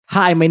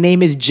Hi, my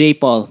name is J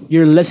Paul.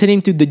 You're listening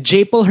to the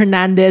J Paul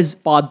Hernandez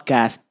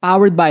podcast,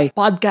 powered by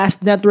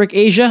Podcast Network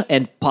Asia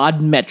and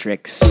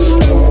Podmetrics.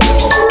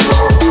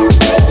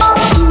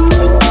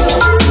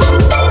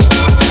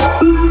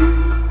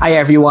 Hi,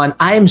 everyone.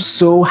 I am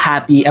so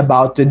happy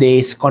about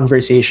today's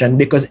conversation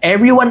because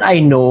everyone I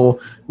know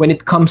when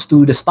it comes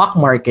to the stock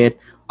market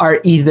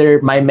are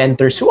either my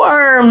mentors who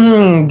are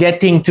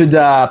getting to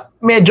the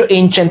medyo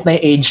ancient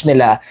na age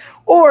nila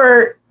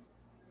or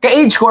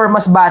ka-age ko or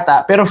mas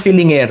bata pero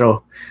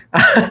feelingero.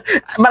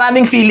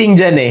 Maraming feeling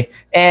dyan eh.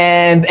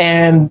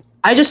 And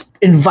I just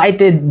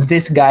invited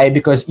this guy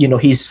because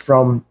he's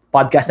from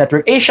Podcast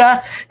Network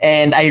Asia,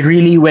 and I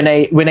really when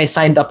I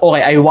signed up,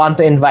 okay, I want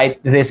to invite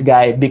this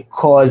guy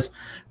because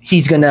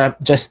he's gonna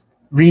just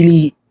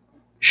really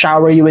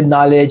shower you with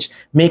knowledge,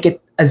 make it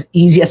as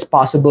easy as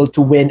possible to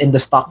win in the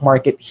stock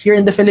market here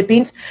in the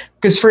Philippines.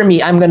 Because for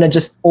me, I'm gonna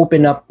just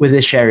open up with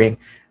this sharing.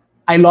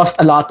 I lost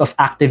a lot of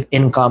active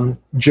income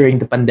during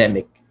the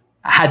pandemic.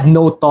 I had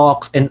no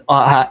talks, and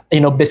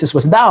business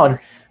was down.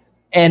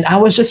 And I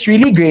was just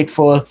really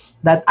grateful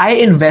that I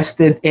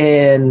invested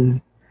in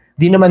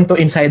di naman to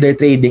insider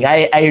trading.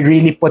 I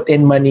really put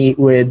in money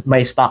with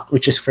my stock,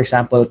 which is, for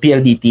example,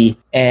 PLDT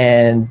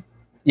and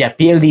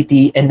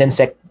PLDT and then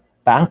SEC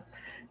Bank.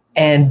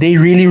 And they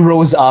really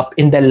rose up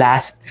in the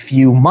last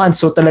few months.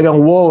 So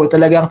talagang wow,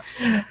 talagang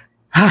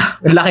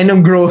ang laki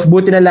ng growth.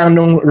 Buti na lang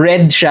nung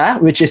red siya,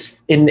 which is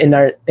in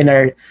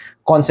our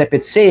concept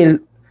it's sale.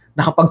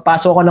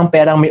 Nakapagpasok ko ng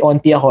perang may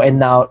onti ako,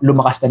 and now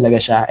lumakas talaga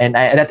siya. And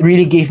that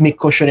really gave me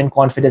cushion and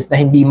confidence na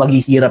hindi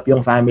maghihirap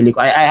yung family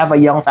ko. I have a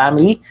young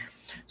family,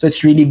 so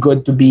it's really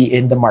good to be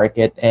in the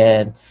market.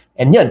 And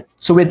yun.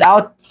 So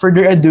without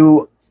further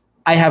ado,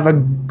 I have a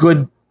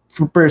good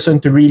person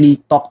to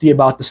really talk to you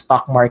about the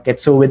stock market.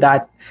 So with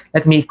that,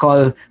 let me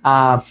call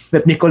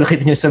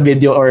kita nyo sa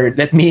video, or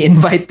let me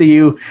invite to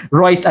you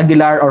Royce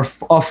Aguilar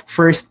of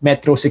First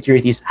Metro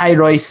Securities. Hi,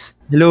 Royce.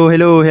 Hello,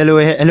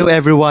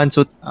 everyone.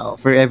 So,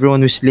 for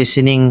everyone who's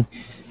listening,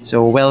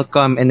 so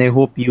welcome, and I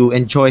hope you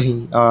enjoy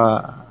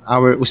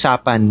our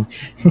usapan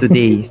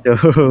today.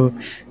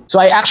 So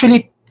I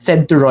actually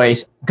said to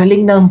Royce,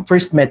 galing ng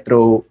First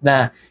Metro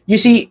na, you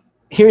see,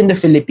 here in the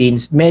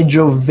Philippines,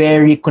 medyo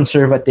very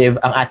conservative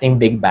ang ating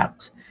big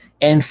banks.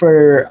 And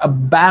for a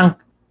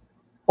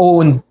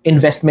bank-owned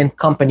investment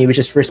company, which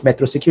is First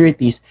Metro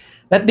Securities,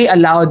 that they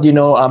allowed, a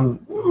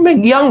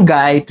young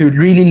guy to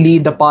really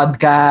lead the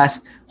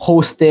podcast,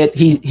 host it.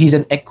 He's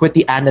an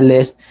equity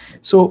analyst.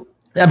 So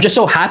I'm just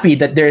so happy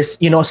that there's,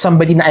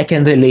 somebody na I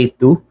can relate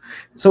to.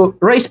 So,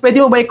 Royce,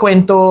 pwede mo ba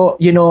ikwento,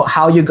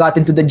 how you got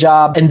into the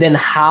job, and then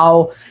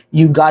how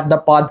you got the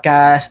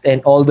podcast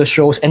and all the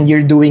shows, and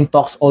you're doing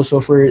talks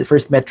also for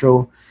First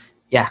Metro.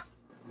 Yeah.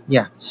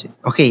 Yeah.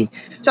 Okay.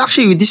 So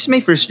actually, this is my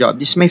first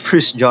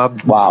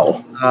job.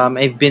 Wow.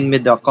 I've been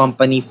with the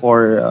company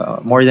for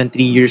more than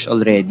 3 years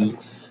already.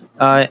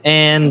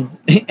 And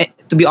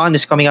to be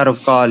honest, coming out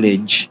of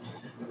college,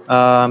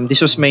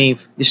 this was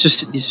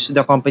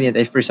the company that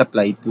I first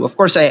applied to. Of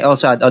course, I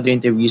also had other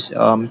interviews.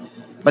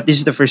 But this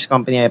is the first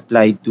company I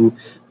applied to,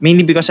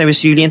 mainly because I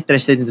was really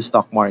interested in the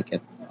stock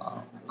market.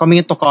 Coming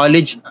into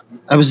college,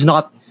 I was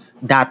not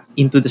that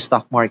into the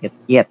stock market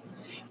yet.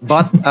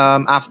 But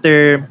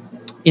after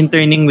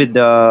interning with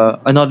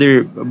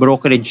another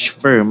brokerage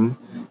firm,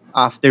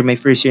 after my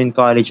first year in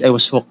college, I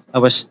was hooked. I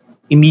was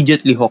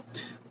immediately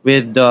hooked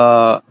with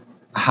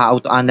how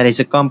to analyze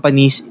the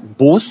companies,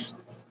 both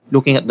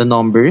looking at the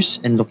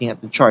numbers and looking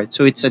at the chart.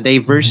 So it's a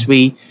diverse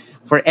way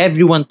for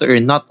everyone to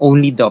earn, not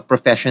only the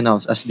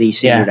professionals, as they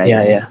say, right?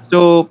 Yeah.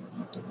 So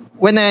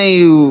when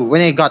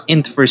I got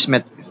into First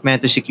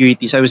Metro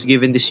Securities, I was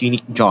given this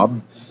unique job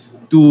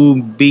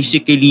to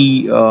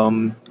basically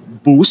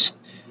boost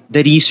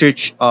the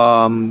research,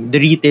 the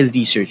retail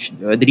research.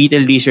 The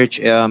retail research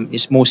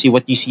is mostly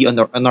what you see on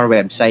our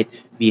website.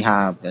 We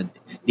have a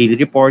daily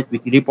report,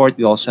 weekly report.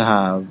 We also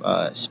have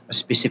a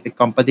specific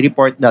company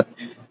report that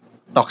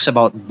talks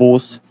about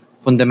both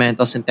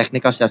fundamentals and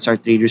technicals. That's our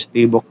Traders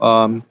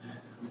Playbook.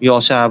 We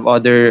also have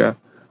other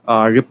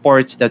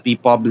reports that we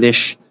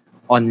publish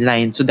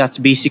online. So that's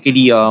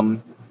basically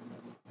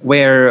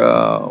where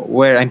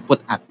I'm put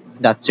at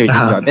that certain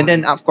job. And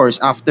then, of course,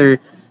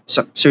 after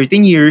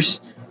certain years,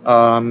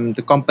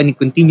 the company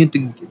continued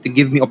to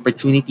give me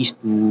opportunities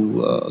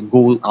to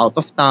go out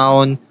of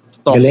town,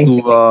 to talk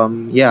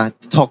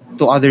to talk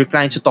to other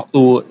clients, to talk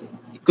to,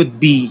 it could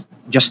be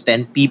just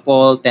 10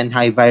 people, 10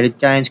 high valued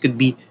clients, could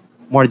be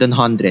more than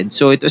 100.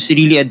 So it was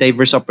really a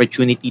diverse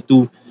opportunity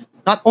to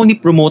not only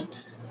promote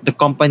the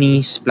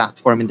company's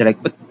platform and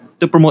direct, but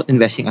to promote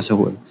investing as a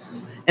whole.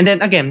 And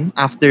then again,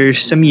 after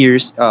some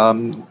years,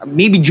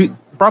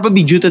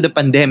 probably due to the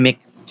pandemic,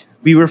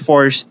 we were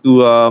forced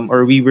to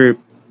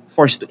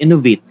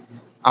innovate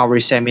our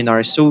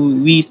seminars. So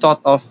we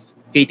thought of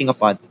creating a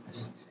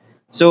podcast.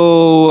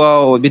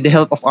 So with the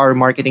help of our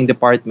marketing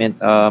department,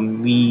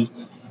 we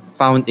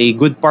found a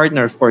good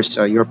partner. Of course,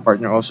 your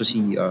partner also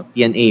see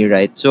PNA,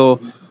 right? So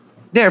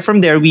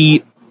from there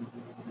we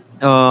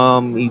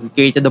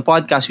created the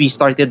podcast. We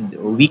started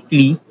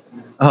weekly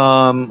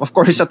Of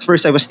course, at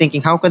first I was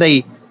thinking, how could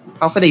I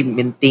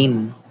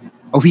maintain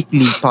a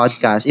weekly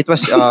podcast? It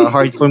was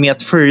hard for me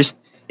at first.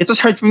 It was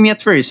hard for me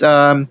at first,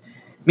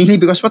 mainly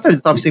because what are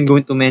the topics I'm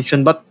going to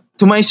mention? But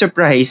to my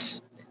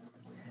surprise,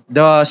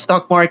 the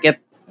stock market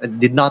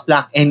did not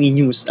lack any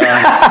news.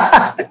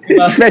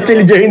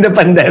 Especially during the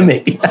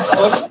pandemic.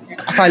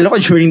 Akala ko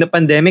during the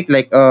pandemic,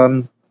 like,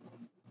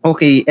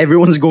 okay,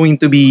 everyone's going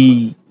to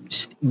be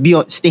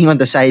staying on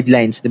the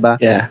sidelines, di ba?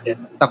 Yeah.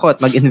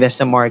 Takot mag-invest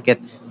sa market.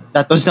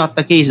 That was not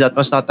the case.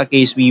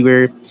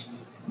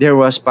 There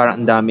was parang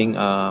ang daming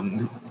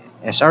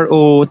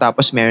SRO,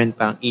 tapos meron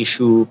pang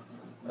issue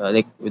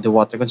like with the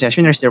water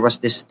concessionaires. There was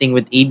this thing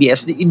with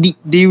ABS.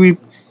 They were,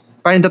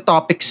 parang the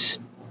topics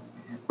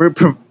were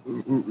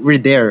were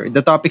there.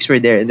 The topics were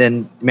there. And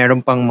then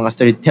meron pang mga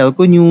third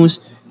telco news.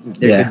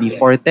 There could be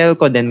fourth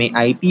telco, then may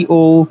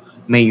IPO,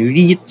 may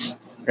REITs,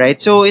 right?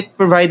 So it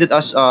provided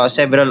us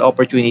several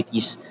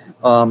opportunities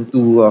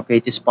to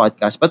create this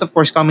podcast. But of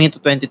course, coming into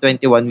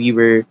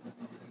 2021,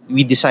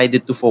 we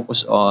decided to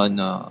focus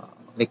on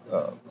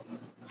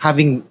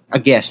having a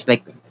guest,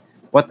 like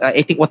what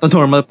I think what a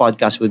normal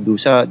podcast would do.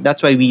 So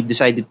that's why we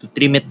decided to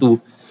trim it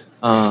to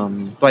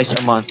twice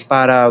a month.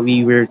 Para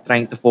we were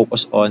trying to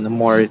focus on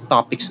more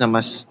topics na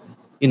mas,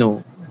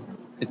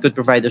 it could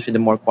provide us with a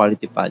more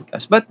quality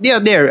podcast. But yeah,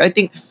 I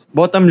think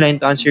bottom line,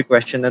 to answer your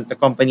question, that the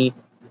company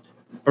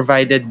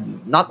provided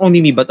not only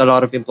me but a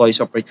lot of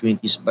employees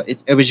opportunities. But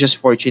it was just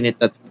fortunate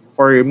that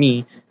for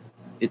me,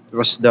 it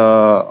was the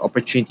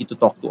opportunity to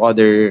talk to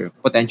other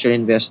potential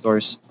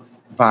investors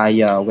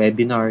via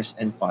webinars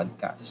and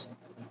podcasts.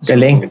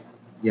 Galing.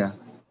 Yeah.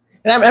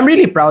 And I'm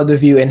really proud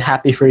of you and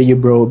happy for you,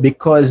 bro.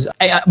 Because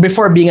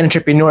before being an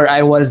entrepreneur,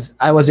 I was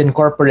in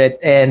corporate,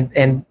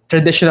 and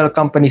traditional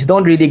companies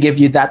don't really give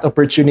you that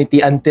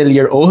opportunity until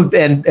you're old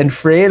and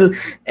frail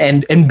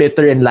and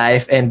bitter in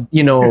life. And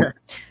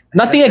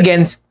nothing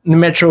against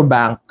Metro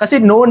Bank, kasi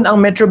known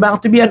ang Metro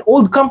Bank to be an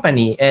old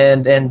company,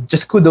 and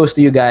just kudos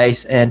to you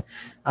guys, and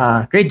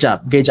great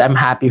job. I'm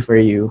happy for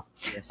you.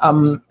 Yes.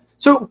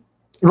 So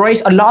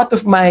Royce, a lot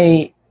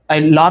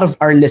of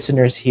our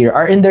listeners here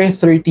are in their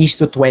 30s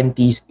to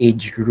 20s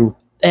age group.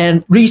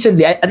 And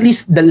recently, at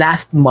least the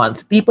last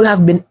month, people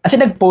have been, as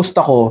nag-post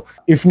ako,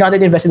 if not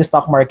to invest in the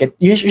stock market,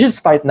 you should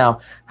start now,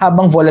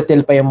 habang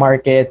volatile pa yung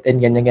market,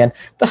 and ganyan.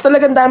 Tapos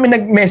talagang dami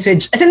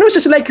nag-message. As in, it was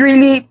just like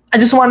really, I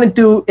just wanted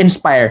to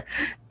inspire.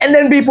 And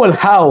then people,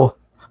 how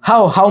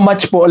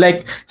much po?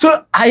 Like,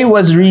 so I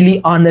was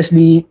really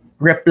honestly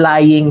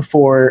replying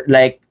for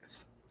like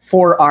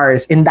 4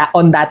 hours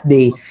on that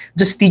day,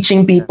 just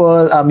teaching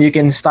people, you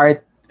can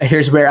start,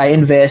 here's where I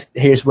invest,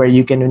 here's where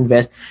you can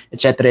invest,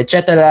 etc.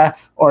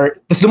 Or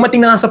tapos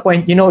dumating na nga sa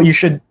point, you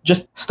should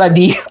just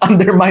study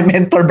under my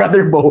mentor,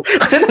 Brother Bo.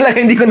 Kasi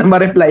talaga hindi ko na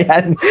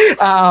ma-replyan.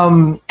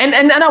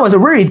 And I was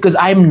worried because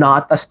I'm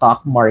not a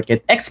stock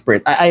market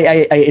expert.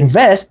 I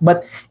invest,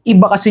 but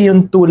iba kasi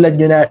yung tulad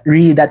nyo na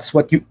really that's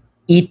what you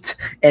eat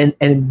and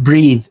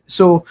breathe.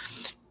 So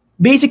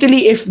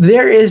basically, if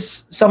there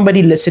is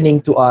somebody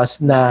listening to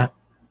us na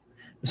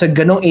sa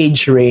ganong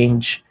age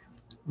range,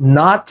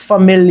 not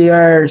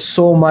familiar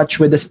so much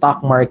with the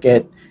stock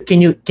market,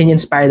 can you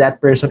inspire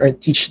that person or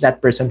teach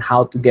that person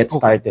how to get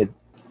started?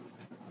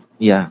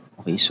 Yeah.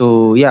 Okay.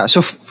 So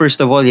first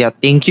of all,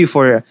 thank you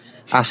for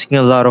asking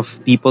a lot of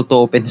people to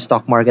open the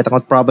stock market. Ako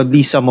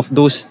probably some of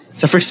those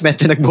sa first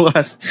Metro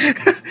nagbukas.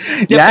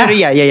 Yeah. Pero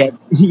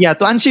yeah.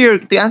 To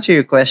answer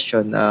your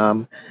question,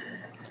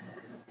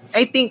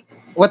 I think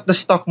what the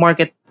stock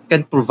market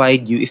can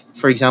provide you, if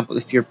for example,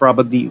 if you're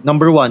probably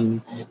number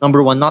one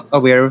not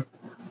aware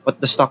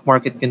what the stock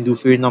market can do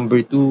for you,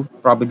 number two,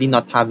 probably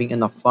not having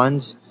enough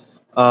funds.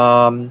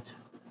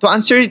 To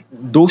answer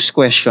those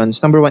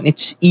questions, number one,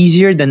 it's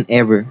easier than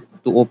ever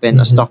to open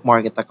a stock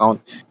market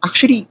account.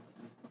 Actually,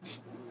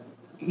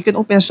 you can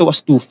open as low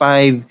as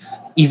 2.5.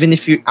 Even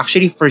if you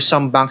actually, for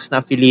some banks na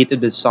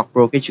affiliated with stock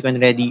brokerage, you can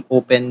already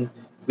open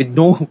with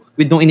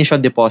no initial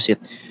deposit,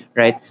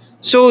 right?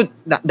 So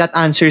that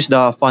answers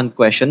the fun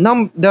question.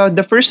 Now,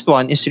 the first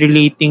one is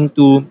relating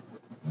to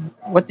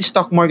what is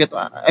stock market.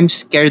 I'm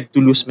scared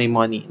to lose my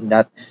money in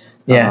that.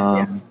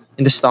 In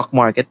the stock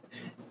market.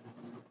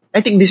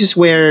 I think this is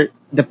where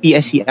the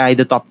PSEI,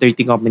 the top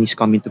 30 companies,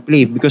 come into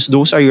play, because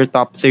those are your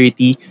top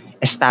 30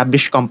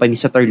 established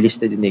companies that are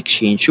listed in the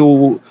exchange.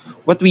 So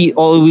what we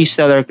always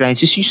tell our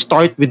clients is you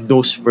start with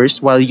those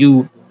first while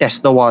you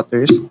test the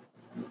waters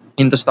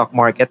in the stock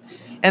market,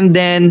 and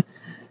then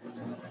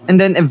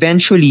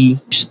eventually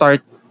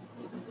start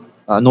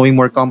knowing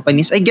more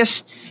companies. I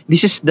guess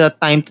this is the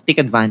time to take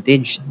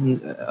advantage,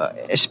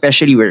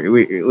 especially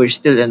we're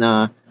still in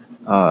a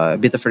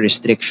bit of a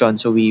restriction.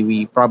 So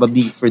we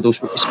probably, for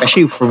those,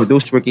 especially for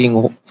those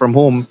working from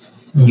home,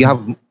 you have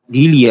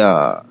really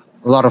a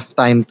lot of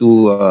time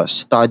to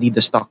study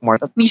the stock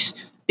market. At least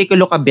take a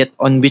look a bit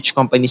on which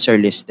companies are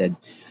listed.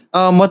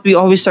 What we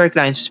always tell our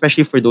clients,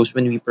 especially for those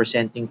when we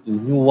presenting to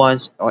new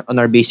ones on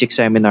our basic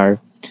seminar,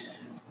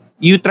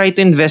 you try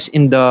to invest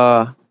in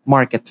the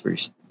market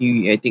first.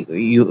 I think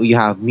you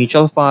have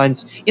mutual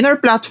funds. In our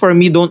platform,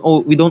 we don't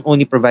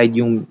only provide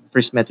yung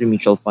First Metro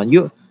Mutual Fund.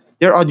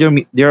 There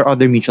are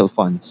other mutual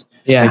funds.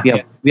 Right?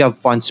 Yeah. We have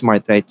Fund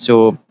Smart, right?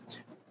 So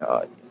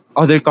uh,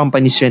 other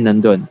companies rin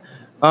nandun.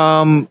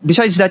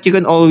 Besides that, you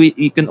can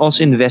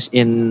also invest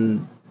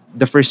in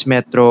the First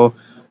Metro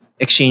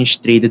exchange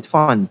traded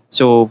fund.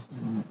 So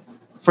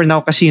for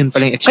now kasi yun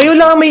pala yung Kayo exchange.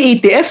 lang ang may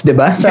ETF, di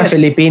ba? Sa Yes,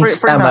 Philippines.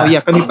 for now, Tama.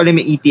 yeah, kami pala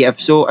may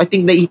ETF. So I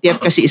think the ETF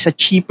kasi is a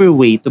cheaper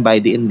way to buy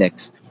the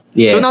index.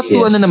 So Yes, not to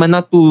yes. ano naman,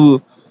 not to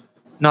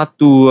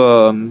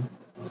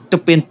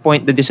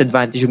pinpoint the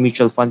disadvantage of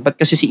mutual fund, but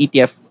kasi si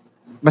ETF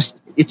mas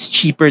it's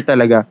cheaper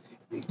talaga.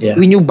 Yeah.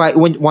 When you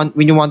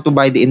want to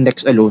buy the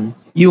index alone,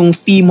 yung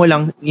fee mo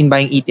lang in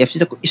buying ETFs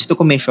is the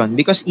commission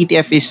because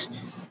ETF is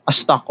a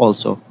stock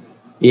also.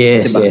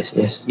 Yes, Diba? yes,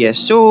 yes. Yes.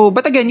 So,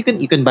 but again, you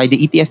can buy the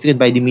ETF, you can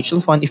buy the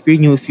mutual fund. If you're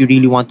new, if you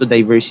really want to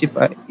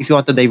diversify,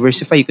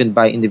 you can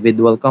buy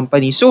individual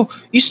companies. So,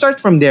 you start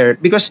from there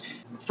because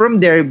from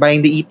there,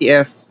 buying the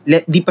ETF,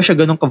 di pa siya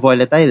ganun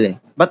ka-volatile eh.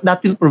 But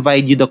that will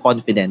provide you the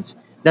confidence.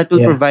 That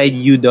will Yeah. provide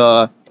you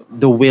the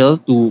will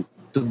to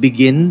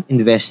begin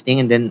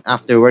investing, and then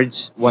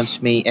afterwards, once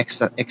may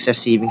excess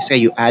savings ka,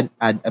 you add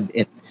a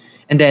bit.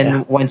 And then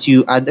Yeah. once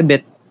you add a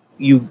bit,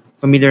 you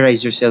familiarize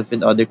yourself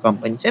with other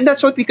companies, and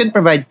that's what we can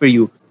provide for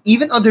you.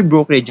 Even other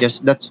brokerages,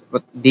 that's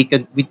what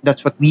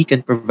we can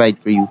provide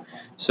for you.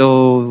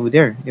 So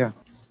there, yeah.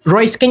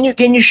 Royce, can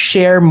you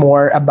share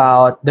more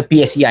about the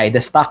PSEI, the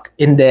stock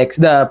index,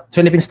 the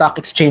Philippine Stock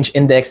Exchange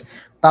Index,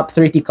 top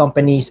 30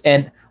 companies,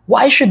 and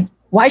why should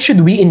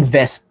we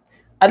invest?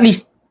 At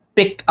least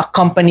pick a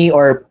company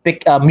or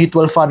pick a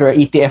mutual fund or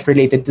ETF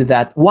related to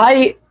that.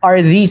 Why are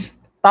these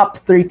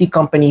top 30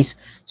 companies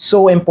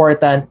so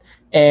important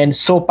and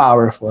so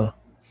powerful?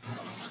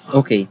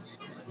 Okay.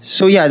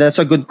 So yeah, that's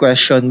a good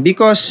question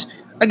because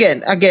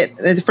again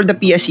for the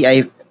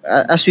PSEI,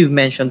 as we've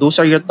mentioned, those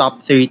are your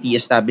top 30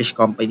 established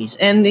companies.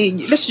 And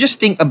let's just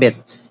think a bit.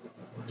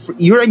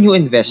 You're a new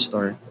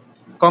investor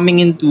coming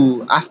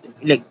into after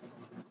like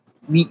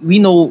we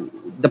know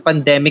the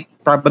pandemic,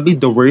 probably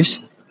the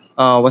worst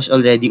was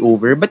already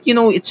over, but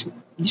it's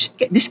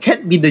this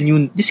can't be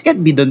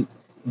the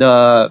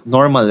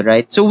normal,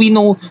 right? So we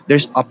know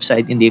there's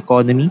upside in the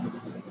economy.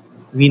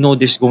 We know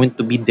there's going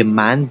to be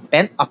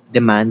pent up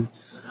demand,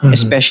 Mhm.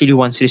 especially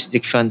once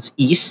restrictions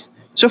ease.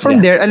 So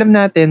from Yeah. there, alam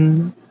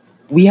natin,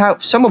 we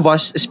have some of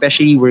us,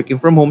 especially working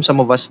from home,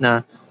 some of us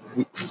na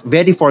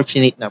very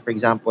fortunate na, for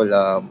example,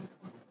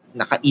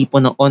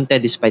 nakaipon ng onte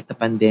despite the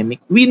pandemic.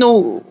 We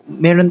know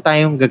meron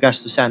tayong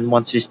gagastusan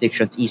once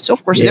restrictions ease. So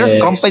of course, there are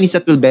Yes. companies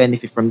that will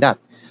benefit from that.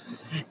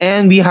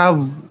 And we have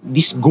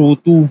this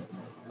go-to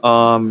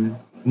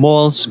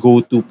malls,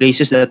 go-to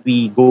places that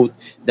we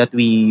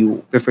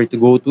prefer to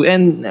go to.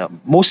 And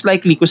most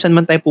likely, kung saan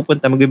man tayo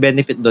pupunta,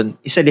 magbe-benefit doon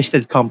is a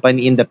listed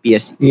company in the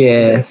Yes.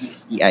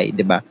 PSEI,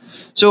 di ba?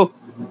 So,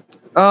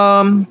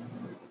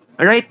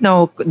 right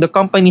now, the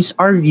companies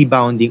are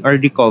rebounding, are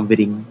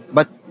recovering,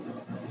 but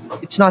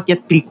it's not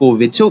yet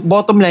pre-COVID. So,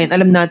 bottom line,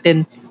 alam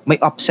natin,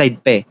 may upside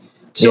pa eh.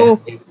 So,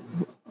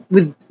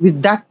 with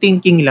that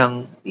thinking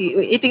lang,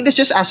 I think let's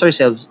just ask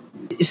ourselves,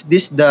 is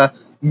this the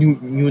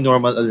new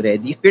normal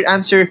already? If your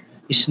answer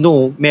is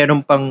no,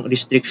 meron pang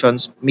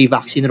restrictions, may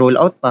vaccine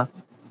rollout pa,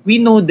 we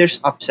know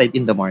there's upside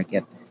in the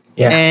market.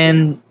 Yeah.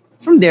 And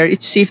from there,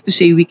 it's safe to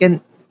say we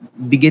can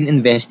begin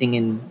investing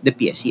in the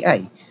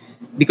PSEI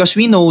because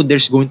we know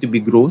there's going to be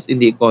growth in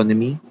the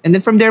economy. And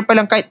then from there pa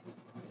lang, kahit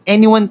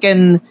anyone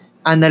can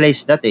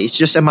analyze that eh. It's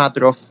just a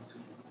matter of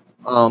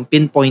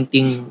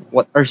pinpointing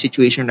what our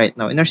situation right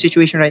now. And our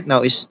situation right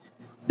now is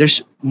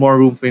there's more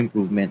room for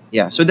improvement.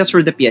 Yeah. So that's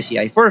for the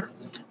PSEI. For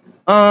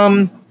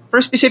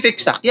specific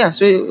stock, yeah.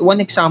 So one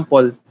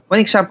example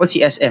si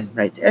SM,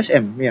 right? Si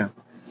SM, yeah.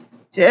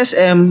 Si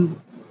SM,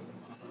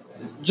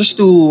 just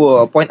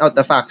to point out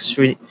the facts,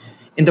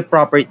 in the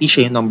property,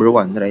 siya yung number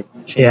one, right?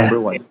 Siya yung Yeah.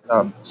 number one.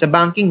 Sa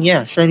banking,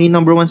 yeah, siya yung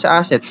number one sa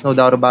assets, no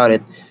doubt about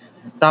it.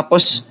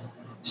 Tapos,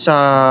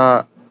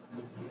 sa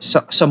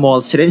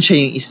malls rin,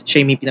 siya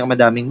yung may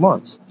pinakamadaming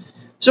malls.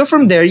 So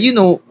from there, you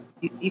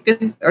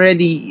can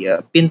already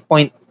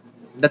pinpoint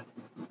that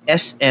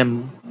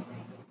SM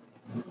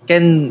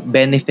can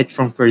benefit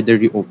from further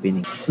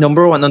reopening.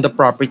 Number one, on the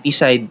property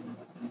side,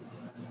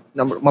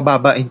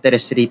 mababa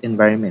interest rate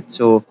environment.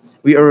 So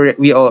we are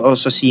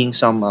also seeing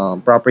some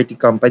property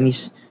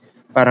companies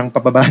parang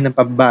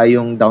pababa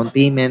yung down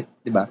payment,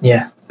 di ba?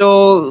 Yeah.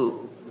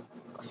 So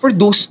for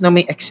those na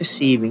may excess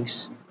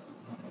savings,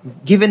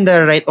 given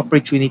the right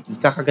opportunity,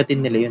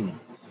 kakagatin nila yun eh.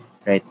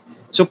 Right?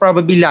 So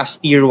probably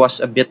last year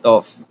was a bit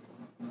of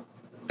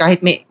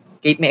kahit may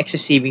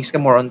excess savings ka,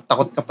 more on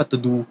takot ka pa to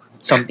do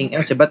something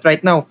else. But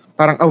right now,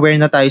 parang aware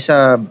na tayo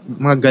sa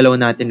mga galaw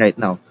natin right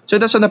now. So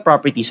that's on the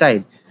property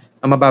side.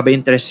 Mababa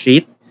interest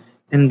rate,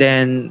 and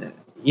then,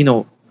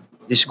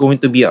 there's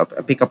going to be a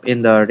pickup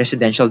in the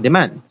residential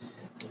demand.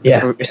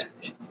 Yeah.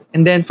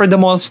 And then for the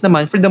malls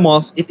naman,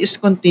 it is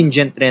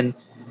contingent rin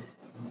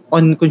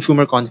on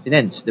consumer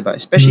confidence, di ba?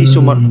 Especially so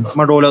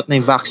ma-roll out na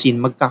yung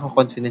vaccine,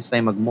 magkaka-confidence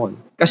tayo mag-mall.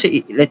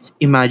 Kasi let's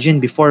imagine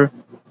before,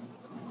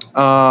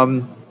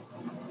 um,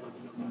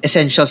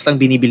 essentials lang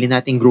binibili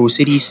natin,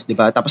 groceries, di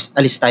ba? Tapos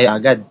alis tayo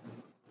agad.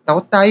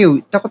 Takot tayo,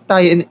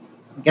 and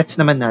gets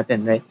naman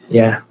natin, right?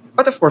 Yeah.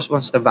 But of course,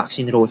 once the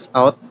vaccine rolls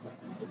out,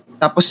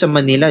 tapos sa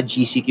Manila,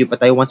 GCQ pa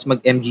tayo. Once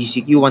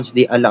mag-MGCQ, once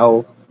they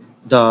allow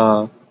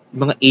the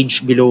mga age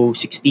below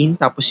 16,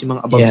 tapos yung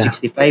mga above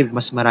 65,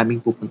 mas maraming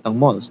pupuntang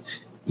malls.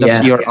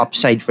 That's your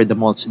upside for the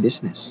malls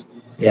business.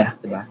 Yeah.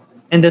 Diba?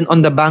 And then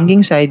on the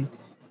banking side,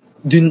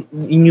 dun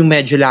yung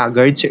medyo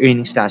laggard sa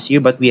earnings last year,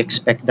 but we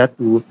expect that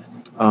to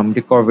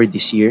recover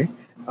this year.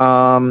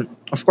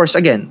 Of course,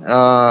 again,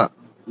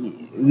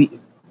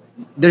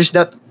 there's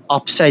that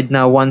upside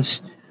na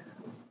once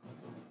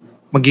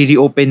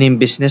magre-reopen yung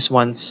business,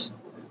 once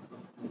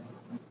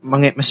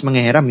mas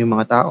manghiram yung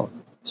mga tao.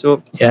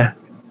 So,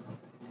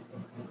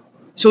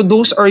 so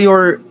those are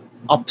your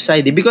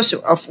upside. Because,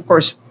 of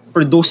course,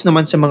 for those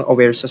naman sa mga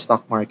aware sa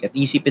stock market,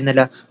 isipin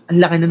nila,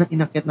 ang laki na ng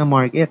inakyat na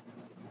market.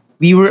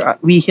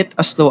 We hit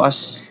as low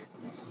as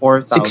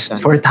 4,000.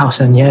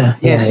 4,000, yeah.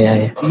 Yes.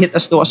 Yeah. We hit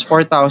as low as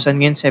 4,000,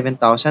 ngayon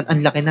 7,000. Ang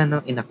laki na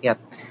ng inakyat.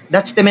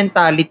 That's the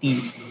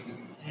mentality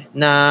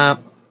na,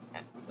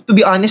 to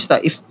be honest,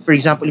 if, for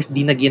example, if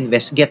di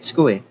nag-invest, gets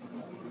ko eh.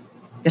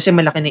 Kasi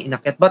malaki na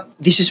inakyat. But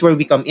this is where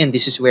we come in.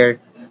 This is where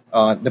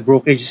the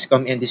brokerages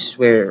come in. This is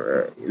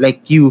where,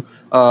 like you,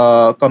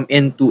 come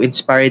in to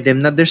inspire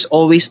them. Now, there's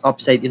always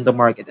upside in the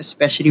market,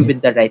 especially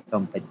with the right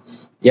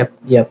companies. Yep.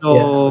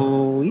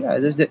 So,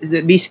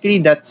 basically,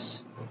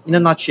 that's, in a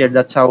nutshell,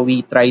 that's how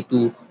we try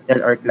to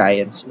tell our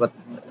clients what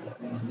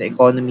the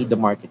economy, the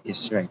market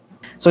is, right?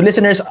 So,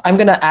 listeners, I'm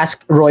gonna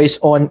ask Royce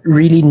on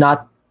really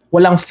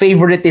walang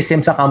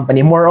favoritism sa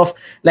company, more of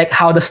like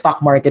how the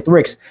stock market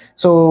works.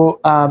 So,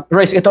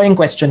 Royce, ito yung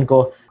question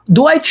ko.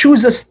 Do I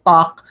choose a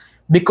stock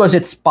because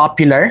it's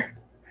popular,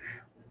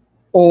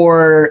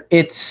 or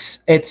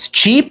it's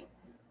cheap,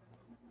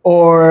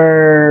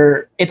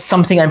 or it's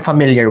something I'm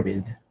familiar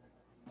with?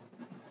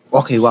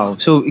 Okay, wow.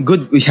 So,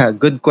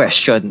 good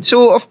question.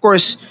 So, of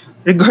course,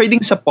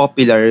 regarding sa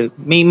popular,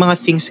 may mga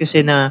things kasi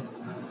na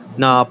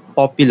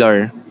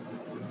popular,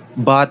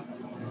 but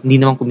hindi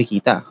naman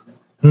kumikita.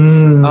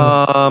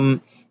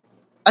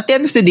 At the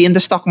end of the day, in the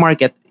stock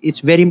market, it's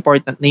very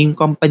important na yung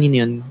company na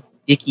yun,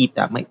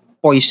 kikita, may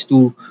poised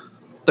to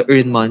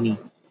earn money,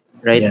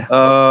 right? Yeah.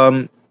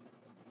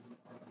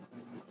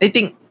 I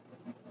think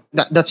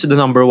that's the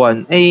number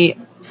one.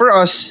 For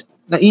us,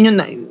 in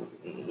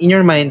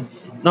your mind,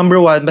 number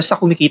one, basta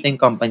kumikita yung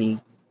company,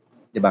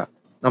 diba?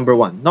 Number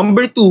one.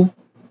 Number two,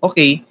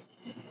 okay,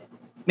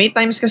 may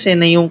times kasi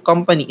na yung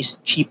company is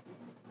cheap,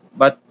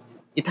 but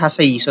it has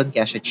a reason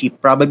kaya siya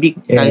cheap. Probably,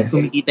 kahit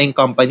kumikita yung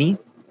company,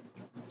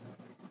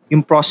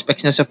 yung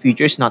prospects na sa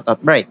future is not that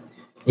bright.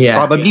 Yeah.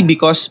 Probably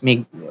because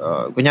may,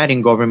 kunyari,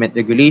 government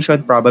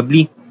regulation,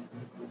 probably,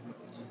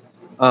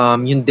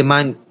 yung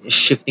demand is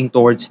shifting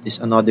towards this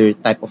another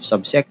type of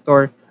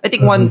subsector. I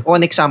think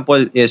one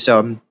example is,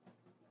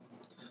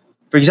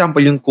 for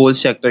example, yung coal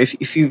sector.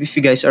 If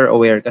you guys are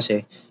aware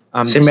kasi,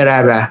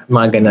 Semirara,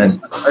 mga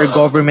ganun. Our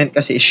government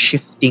kasi is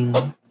shifting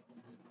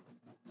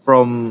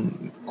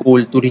from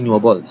coal to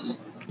renewables.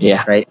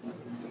 Yeah. Right?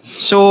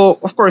 So,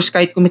 of course,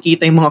 kahit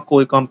kumikita yung mga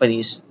coal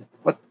companies,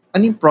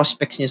 ano yung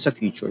prospects niya sa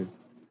future?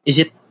 Is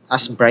it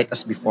as bright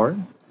as before?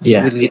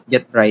 Yeah. Will it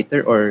get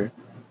brighter or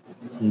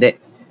hindi?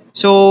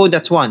 So,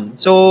 that's one.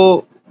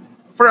 So,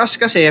 for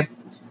us kasi,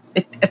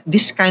 at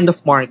this kind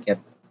of market,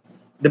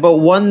 diba,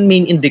 one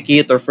main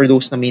indicator for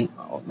those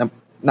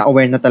na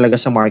aware na talaga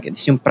sa market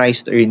is yung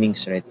price to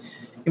earnings, right?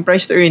 Yung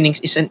price to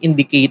earnings is an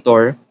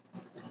indicator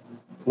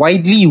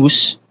widely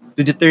used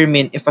to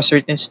determine if a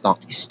certain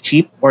stock is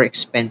cheap or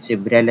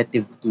expensive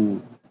relative to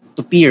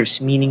peers,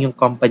 meaning yung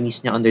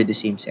companies niya under the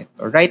same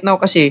sector. Right now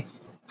kasi,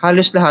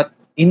 halos lahat,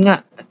 yun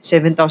nga,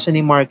 7,000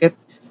 yung market,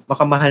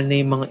 baka mahal na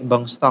yung mga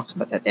ibang stocks.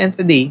 But at the end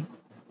of the day,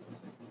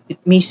 it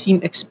may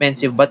seem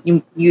expensive, but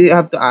you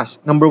have to ask,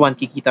 number one,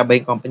 kikita ba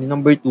yung company?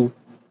 Number two,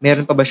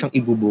 meron pa ba siyang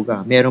ibubuga?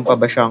 Meron pa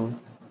ba siyang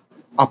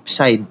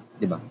upside?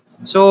 Diba?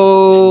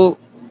 So,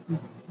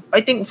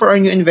 I think for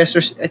our new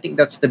investors, I think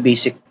that's the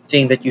basic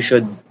thing that you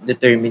should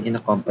determine in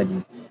a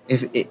company.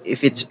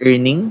 If it's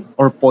earning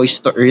or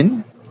poised to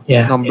earn.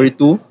 Yeah. Number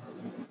two,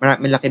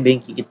 malaki ba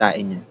yung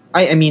kikitain niya?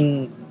 I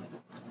mean,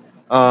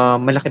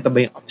 malaki pa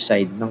ba yung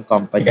upside ng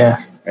company?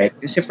 Yeah. Right?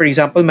 Kasi for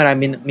example,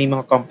 may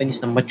mga companies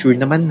na mature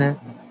naman na,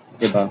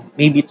 diba?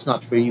 Maybe it's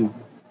not for you.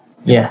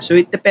 Yeah. So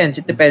it depends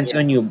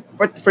on you.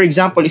 But for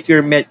example, if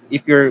you're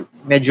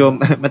medyo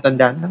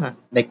matanda na,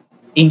 like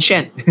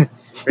ancient,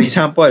 for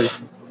example,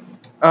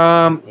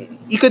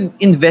 you could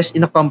invest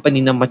in a company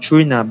na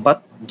mature na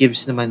but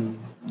gives naman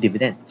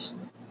dividends.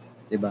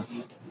 Diba?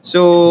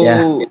 So,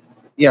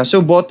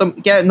 so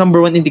kaya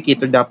number one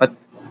indicator dapat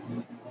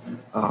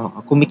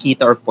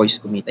kumikita or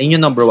poised kumita. Yun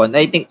yung number one.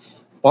 I think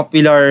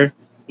popular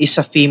is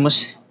a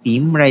famous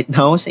theme right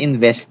now sa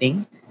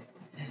investing.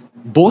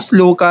 Both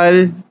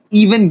local,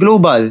 even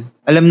global.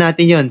 Alam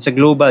natin yun sa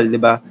global, di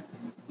ba?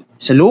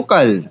 sa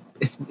local,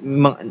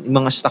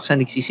 mga stocks na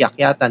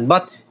nagsisiakyatan,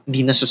 but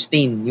hindi na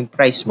sustain yung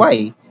price.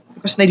 Why?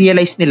 Because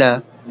na-realize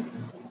nila,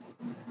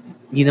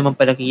 hindi naman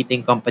pala kikita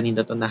yung company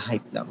na to, na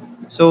hype lang.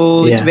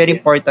 So, it's very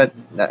important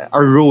that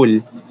our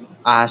role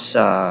as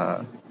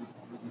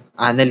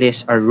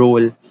analyst, our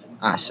role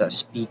as a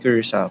speaker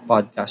sa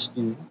podcast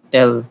to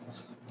tell,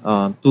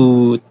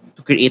 to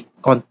create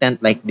content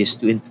like this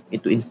to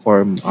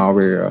inform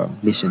our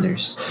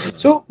listeners.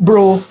 So,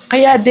 bro,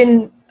 kaya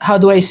din, how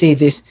do I say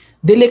this?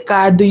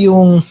 Delikado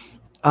yung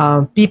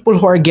people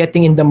who are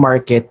getting in the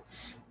market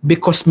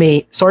because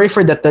may, sorry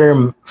for the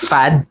term,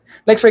 fad.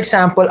 Like for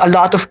example, a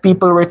lot of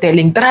people were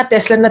telling, tara,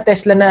 Tesla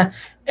na.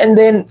 And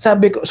then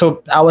sabi ko,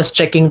 so I was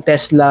checking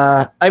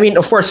Tesla. I mean,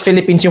 of course,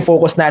 Philippines yung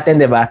focus natin,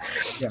 di ba?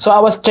 Yeah. So I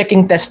was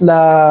checking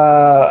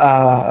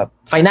Tesla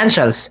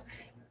financials.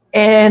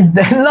 And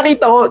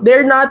nakita ko,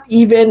 they're not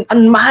even,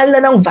 ang mahal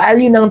na ng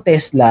value ng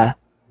Tesla.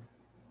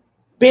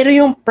 Pero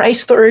yung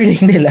price to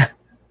earning nila,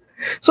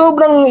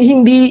 sobrang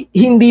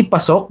hindi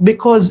pasok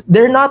because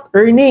they're not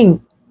earning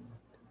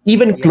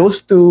even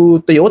close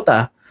to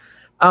Toyota.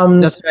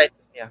 That's right.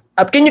 Yeah.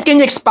 Can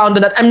you expound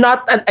on that?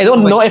 I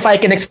don't know if I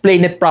can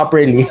explain it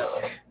properly.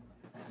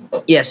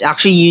 Yes,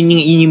 actually yun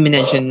yung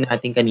mention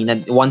natin kanina,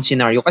 one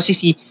scenario kasi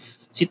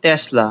si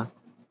Tesla,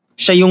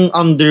 siya yung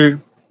under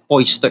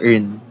poised to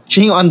earn.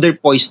 Siya yung under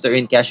poised to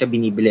earn kaya siya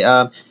binibili.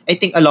 I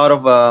think a lot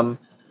of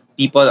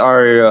people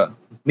are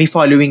may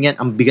following yan,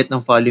 ang bigat ng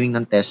following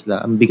ng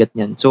Tesla, ang bigat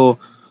niyan. So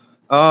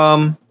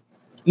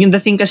yung the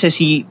thing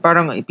kasi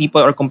parang people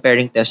are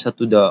comparing Tesla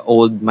to the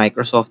old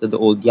Microsoft, to the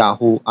old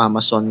Yahoo,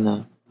 Amazon na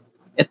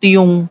ito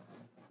yung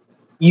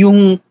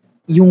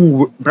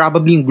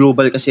probably yung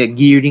global kasi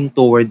gearing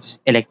towards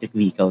electric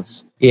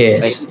vehicles.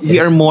 Yes. Right? We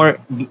are more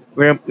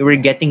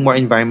we're getting more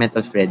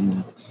environmental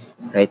friendly.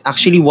 Right?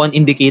 Actually, one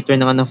indicator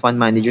ng fund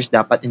managers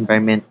dapat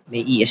environment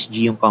may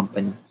ESG yung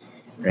company.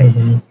 Right?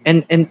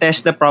 Mm-hmm. And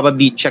Tesla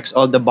probably checks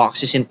all the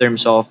boxes in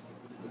terms of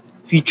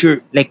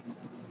future, like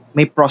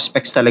may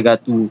prospects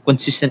talaga to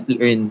consistently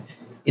earn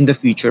in the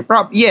future.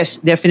 Yes,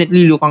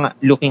 definitely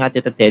looking at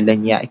it at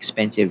Telan, yeah,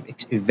 expensive,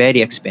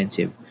 very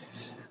expensive.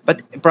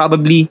 But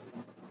probably,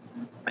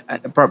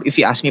 if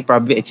you ask me,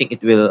 probably I think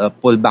it will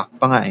pull back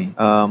pa nga eh.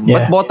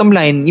 But bottom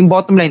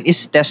line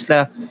is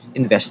Tesla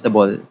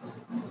investable.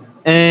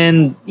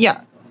 And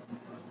yeah,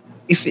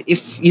 if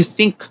you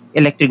think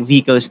electric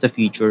vehicle is the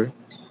future,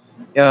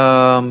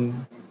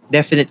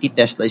 definitely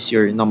Tesla is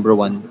your number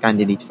one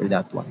candidate for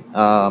that one.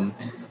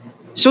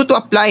 So to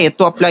apply it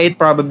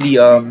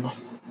probably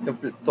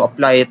to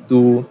apply it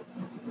to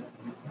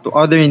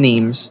other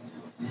names,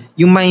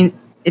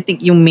 I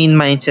think yung main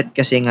mindset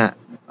kasi nga,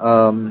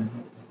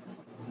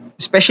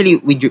 especially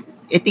with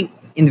I think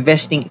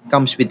investing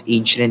comes with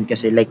age rin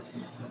kasi, like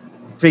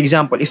for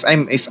example, if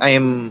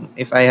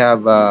I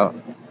have a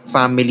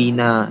family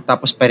na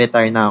tapos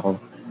pa-retire na ako,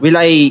 will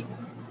I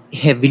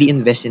heavily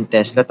invest in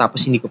Tesla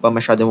tapos hindi ko pa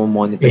masyado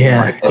mo-monitor yung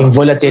market? Yung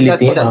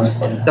volatility. So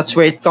that's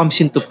where it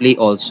comes into play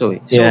also.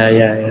 So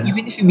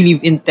even if you believe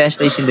in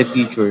Tesla is the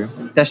future,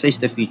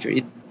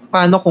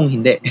 paano kung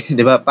hindi?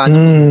 'Di ba?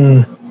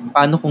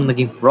 Paano kung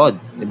naging fraud?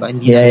 'Di ba?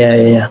 Hindi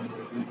na.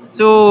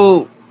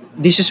 So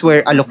this is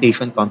where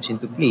allocation comes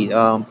into play.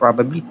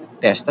 Probably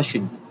Tesla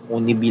should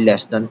only be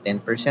less than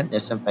 10%,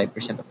 less than 5%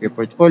 of your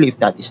portfolio if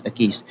that is the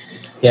case.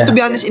 So to be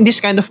honest, in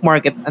this kind of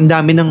market, ang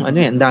dami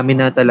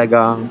na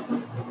talagang,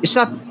 it's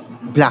not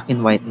black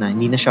and white na,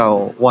 hindi na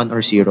siya 1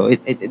 or 0.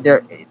 It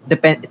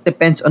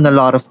depends on a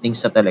lot of things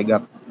na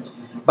talaga.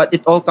 But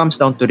it all comes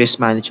down to risk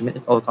management.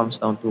 It all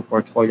comes down to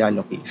portfolio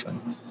allocation.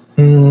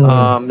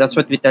 That's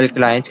what we tell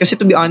clients. Kasi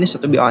to be honest,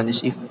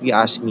 if you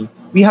ask me,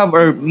 we have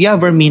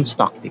our main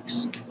stock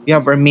picks. We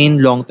have our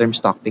main long-term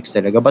stock picks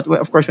talaga. But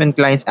of course, when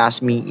clients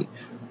ask me,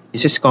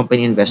 is this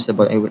company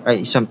investable?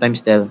 I sometimes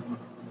tell,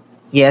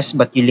 yes,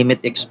 but you limit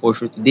the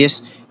exposure to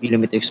this, you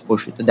limit the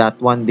exposure to that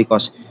one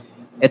because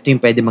ito yung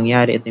pwede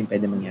mangyari.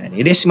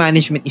 Risk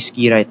management is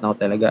key right now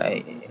talaga.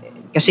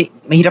 Kasi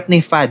mahirap na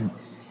yung fad.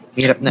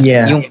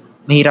 Yung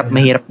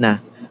mahirap na.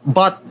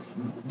 But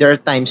there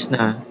are times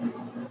na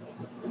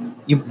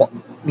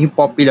yung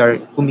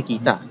popular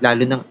kumikita,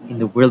 lalo na in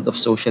the world of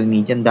social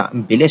media,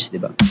 ang bilis, di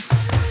ba?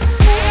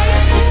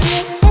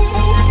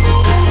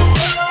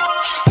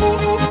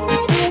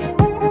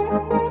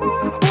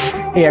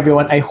 Hey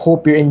everyone, I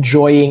hope you're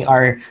enjoying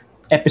our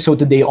episode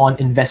today on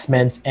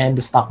investments and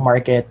the stock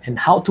market and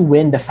how to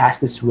win the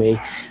fastest way.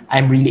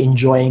 I'm really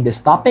enjoying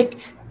this topic.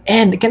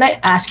 And can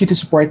I ask you to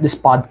support this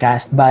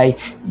podcast by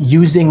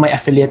using my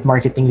affiliate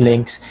marketing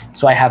links?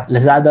 So I have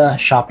Lazada,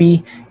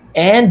 Shopee,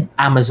 and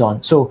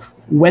Amazon. So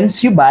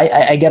once you buy,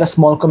 I get a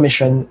small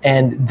commission,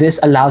 and this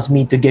allows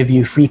me to give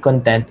you free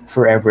content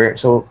forever.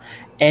 So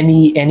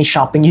any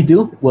shopping you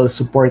do will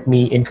support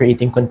me in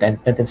creating content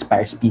that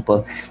inspires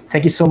people.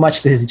 Thank you so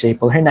much. This is J.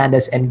 Paul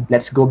Hernandez, and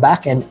let's go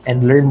back and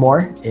learn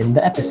more in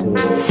the episode.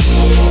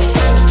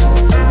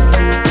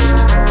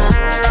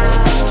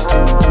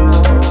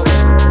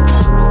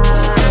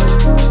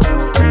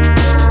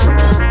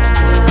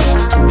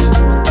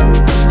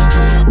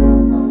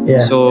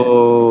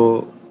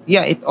 So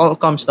yeah, it all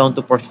comes down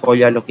to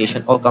portfolio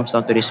allocation, all comes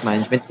down to risk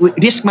management.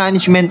 Risk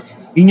management,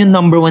 yun yung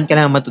number one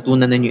kailangan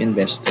matutunan ng new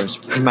investors,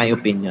 in my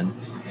opinion.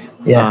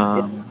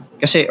 Yeah,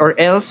 Kasi, or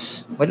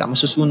else, wala,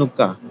 masusunog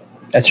ka.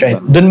 that's right.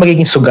 Diba? Doon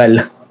magiging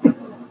sugal.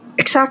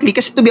 Exactly.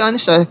 Kasi to be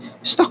honest,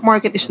 stock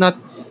market is not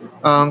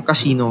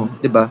casino,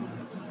 di ba?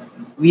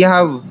 We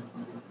have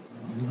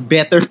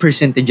better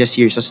percentages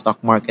here sa stock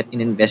market in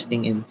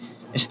investing in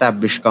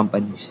established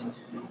companies.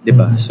 Di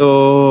ba?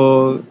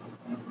 So,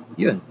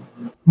 yun.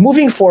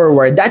 Moving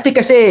forward, dati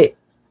kasi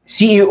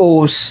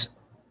CEOs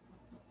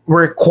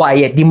were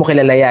quiet, di mo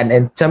kilala yan.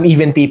 And some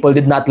even people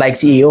did not like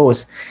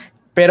CEOs.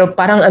 Pero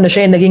parang ano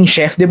siya, naging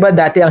chef, di ba?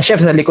 Dati ang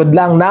chef sa likod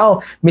lang.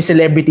 Now, may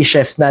celebrity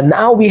chefs na.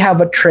 Now we have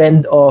a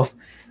trend of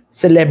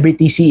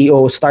celebrity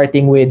CEOs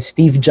starting with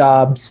Steve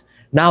Jobs,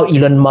 now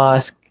Elon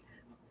Musk.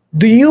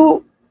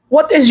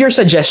 What is your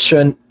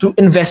suggestion to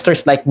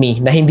investors like me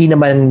na hindi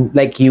naman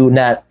like you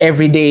na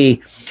every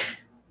day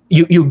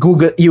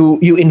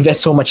you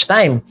invest so much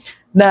time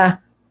na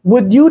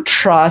would you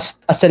trust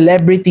a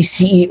celebrity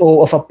CEO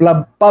of a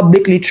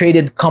publicly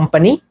traded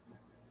company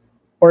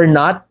or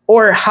not?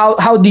 Or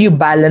how do you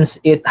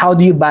balance it? How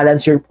do you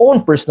balance your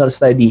own personal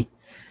study?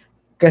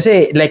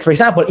 Kasi like for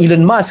example,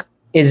 Elon Musk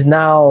is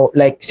now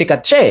like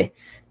sikat siya eh.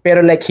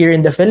 Pero like here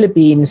in the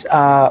Philippines,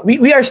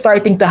 we are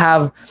starting to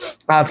have,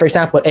 for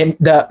example,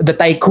 the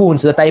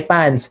tycoons, the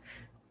taipans,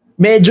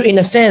 medyo in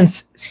a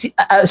sense,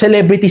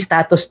 celebrity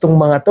status tong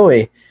mga to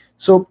eh.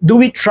 So do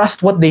we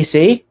trust what they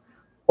say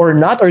or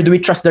not? Or do we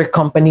trust their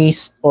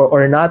companies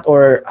or not?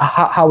 Or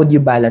how would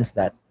you balance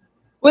that?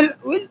 Well,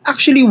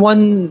 actually,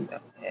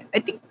 I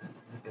think,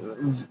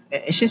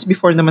 since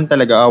before naman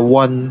talaga,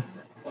 one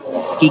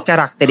key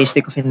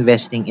characteristic of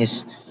investing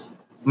is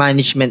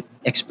management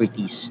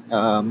expertise.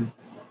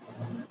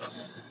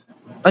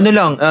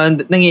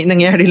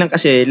 Nangyari lang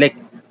kasi, like,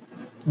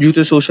 due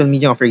to social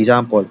media, for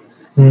example,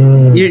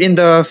 here in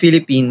the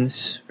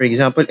Philippines, for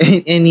example,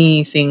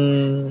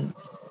 anything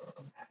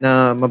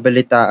na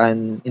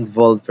mabalitaan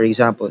involved, for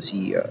example,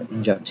 si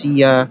Injab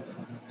Sia,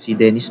 si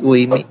Dennis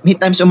Uy, may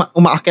times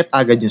umaakyat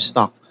agad yung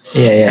stock.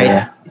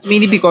 Yeah. It's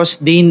mainly because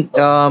they,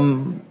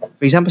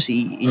 for example,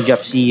 si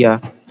Injab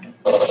Sia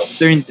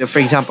for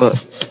example,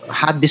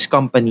 had this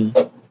company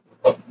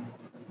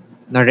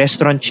na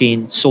restaurant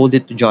chain, sold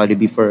it to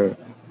Jollibee for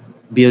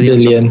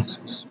billions of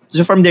pesos.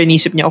 So from there,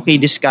 nisip niya, okay,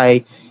 this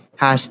guy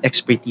has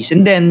expertise.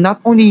 And then,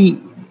 not only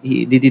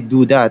did he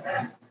do that,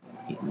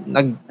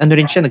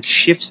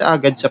 nag-shift sa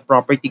agad sa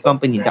property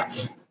company,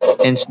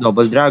 hence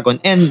Double Dragon,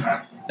 and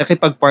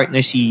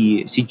nakipag-partner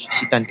si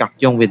Tan Kak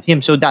Yong with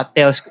him. So that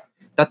tells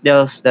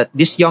that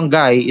this young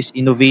guy is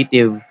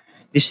innovative,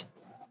 this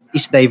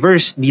is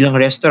diverse, di lang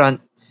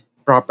restaurant,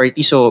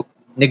 property, so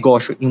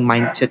negosyo, yung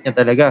mindset niya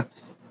talaga,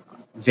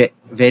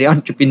 very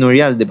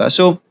entrepreneurial, di ba?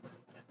 So,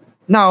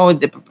 now,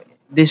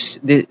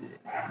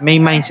 may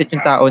mindset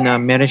yung tao na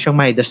meron siyang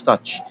Midas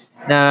touch,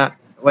 na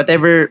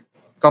whatever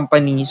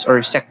companies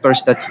or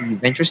sectors that he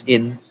ventures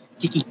in,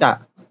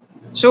 kikita.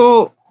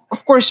 So,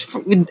 of course,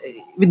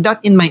 with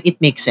that in mind, it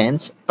makes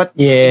sense. But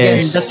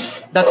again,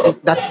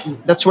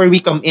 that's where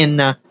we come in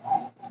na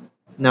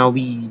now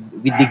we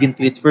dig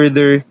into it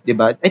further,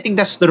 diba? I think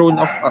that's the role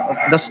na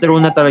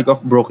talaga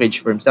of brokerage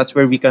firms. That's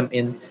where we come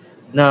in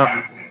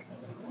na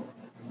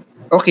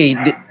okay,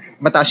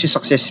 mataas yung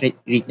success rate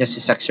niya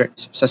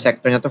sa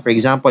sector na to. For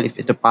example, if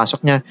ito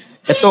pasok niya,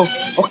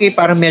 okay,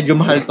 parang medyo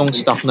mahal tong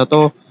stock na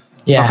to.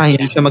 Yeah. Baka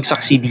hindi siya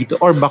mag-succeed dito,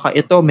 or baka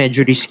ito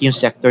medyo risky yung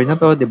sector na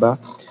to, 'di ba?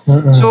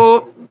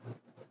 So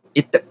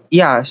it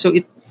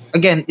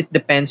again, it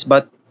depends,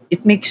 but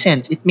it makes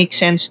sense. It makes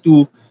sense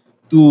to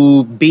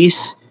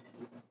base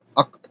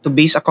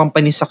a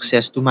company's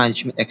success to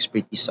management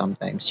expertise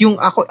sometimes. Yung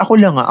ako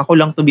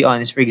lang to be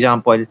honest, for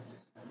example,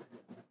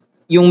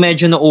 yung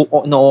medyo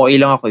na-OA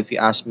lang ako if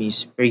you ask me.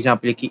 For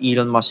example, like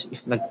Elon Musk,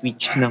 if nag-tweet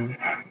siya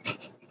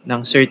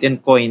ng certain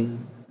coin,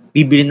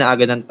 bibili na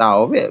agad ng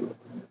tao. Well,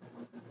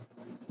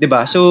 'di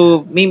ba?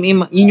 So,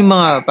 yun yung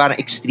mga parang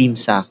extreme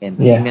sa akin.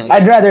 Yeah.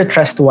 I'd rather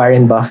trust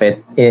Warren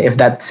Buffett if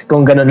that's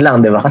kung ganun lang,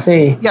 'di ba?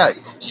 Kasi yeah,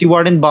 si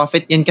Warren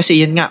Buffett yan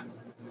kasi yan nga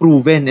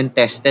proven and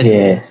tested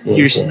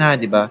years na,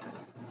 'di ba?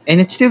 And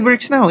it still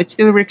works now.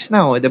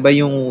 'Di ba?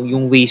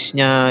 Yung ways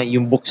niya,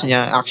 yung books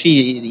niya.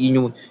 Actually,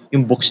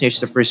 yung books niya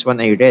is the first one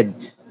I read.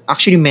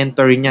 Actually,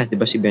 mentor niya, 'di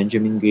ba, si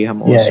Benjamin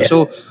Graham also. Yeah.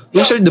 So,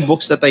 those are the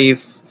books that I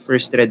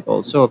first read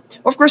also.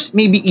 Of course,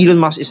 maybe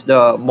Elon Musk is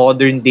the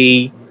modern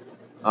day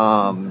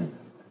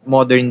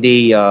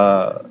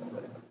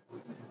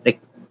like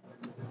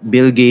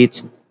Bill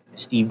Gates,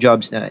 Steve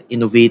Jobs na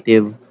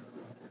innovative.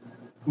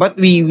 But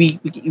we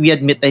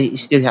admit that he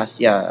still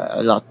has a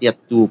lot yet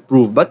to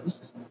prove. But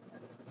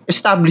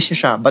established na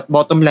siya. But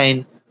bottom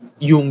line,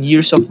 yung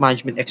years of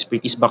management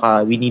expertise,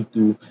 baka we need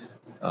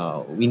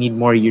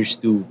more years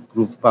to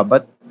prove pa.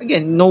 But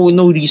again, no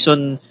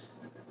reason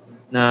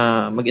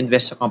na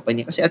mag-invest sa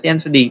company. Kasi at the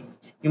end of the day,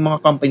 yung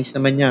mga companies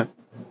naman niya,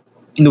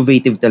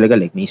 innovative talaga.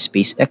 Like may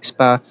SpaceX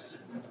pa,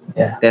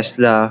 Yeah.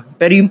 Tesla.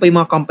 Pero yung pa yung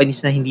mga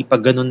companies na hindi pa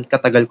ganun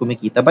katagal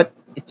kumikita, but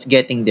it's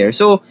getting there.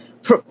 So,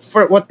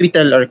 for what we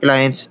tell our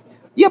clients,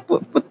 yeah,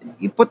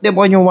 you put them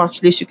on your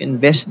watch list, you can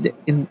invest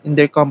in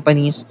their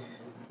companies.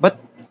 But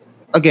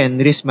again,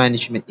 risk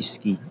management is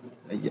key.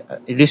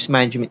 Risk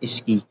management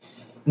is key.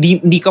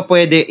 Hindi ka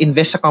pwede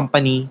invest sa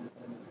company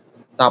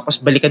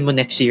tapos balikan mo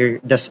next year,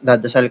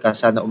 dadasal ka,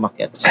 sana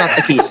umakyat. It's not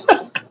the case.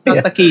 It's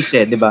not the case,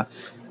 di ba?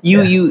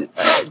 You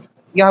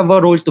have a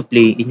role to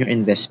play in your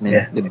investment.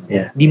 Yeah. Di ba?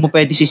 Yeah. Di mo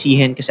pwede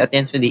sisihin kasi at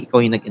the end of the day, ikaw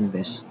yung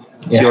nag-invest.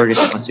 It's your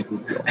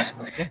responsibility also.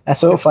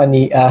 That's so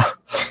funny.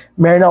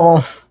 Meron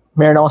akong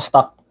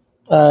stock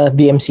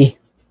BMC.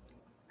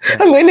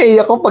 Ang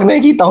naiiyak ko pag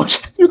nakikita ko siya.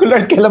 Sabi ko,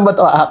 Lord, kailan ba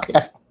ito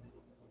aakyat?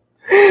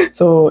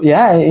 So,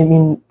 yeah, I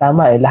mean,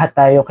 tama eh. Lahat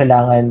tayo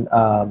kailangan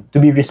to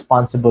be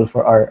responsible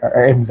for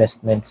our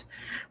investments.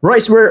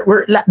 Royce,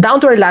 we're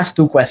down to our last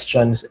two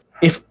questions.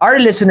 If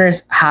our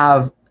listeners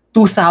have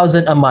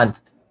 2,000 a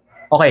month,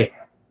 okay,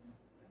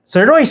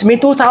 Sir Royce, may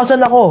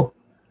 2,000 ako.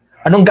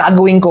 Anong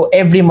gagawin ko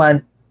every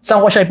month?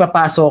 Saan ko siya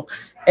ipapasok?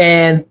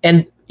 And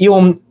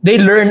yung they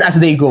learn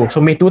as they go.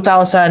 So may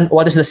 2,000,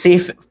 what is the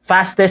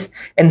fastest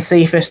and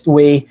safest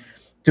way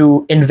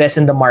to invest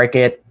in the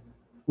market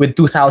with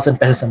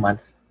 2,000 pesos a month?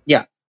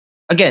 Yeah.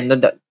 Again,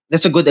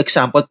 that's a good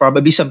example.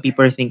 Probably some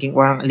people are thinking,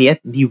 wow, liit,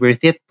 di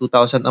worth it,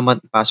 2,000 a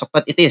month pasok.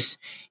 But it is.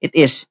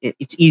 It's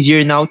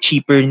easier now,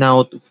 cheaper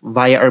now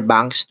via our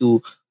banks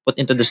to put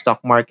into the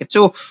stock market.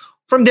 So,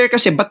 from there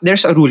kasi, but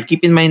there's a rule.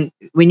 Keep in mind,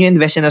 when you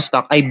invest in a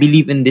stock, I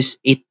believe in this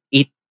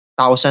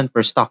 8,000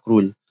 per stock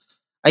rule.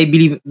 I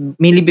believe,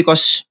 mainly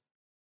because,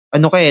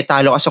 talo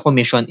ka sa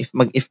commission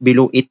if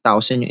below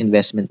 8,000 yung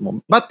investment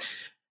mo. But,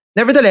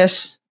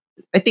 nevertheless,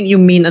 I think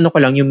yung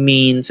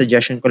main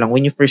suggestion ko lang,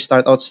 when you first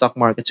start out stock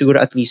market,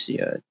 siguro at least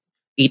 8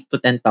 to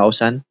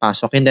 10,000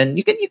 pasok. And then,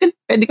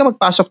 pwede ka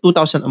magpasok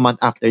 2,000 a month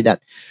after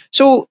that.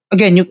 So,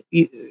 again,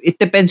 it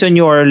depends on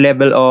your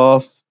level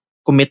of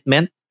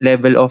commitment,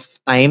 level of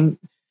time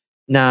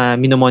na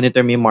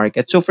minomonitor mo yung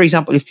market. So, for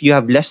example, if you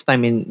have less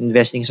time in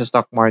investing sa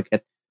stock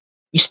market,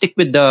 you stick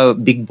with the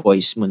big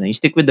boys muna. You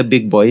stick with the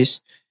big boys.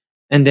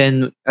 And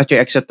then, at your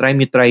extra time,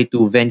 you try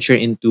to venture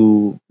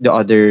into the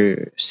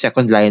other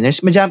second liners.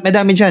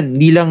 Madami dyan.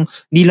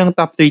 Di lang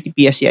top 30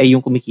 PSCI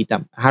yung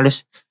kumikita.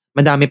 Halos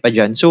madami pa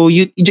dyan. So,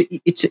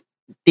 it's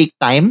take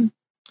time.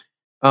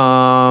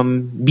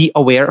 Be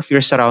aware of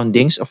your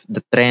surroundings, of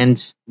the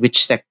trends,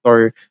 which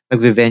sector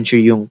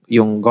nagve-venture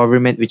yung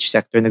government, which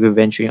sector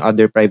nagve-venture yung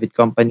other private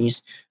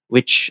companies,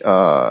 which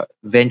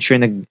venture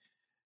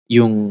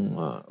yung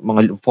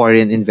mga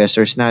foreign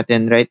investors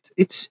natin, right?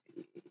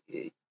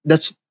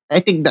 I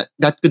think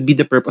that could be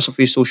the purpose of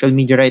your social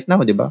media right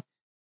now, di ba?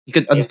 You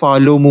could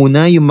unfollow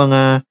muna yung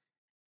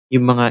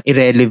mga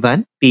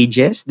irrelevant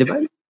pages, di ba?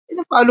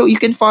 You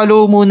can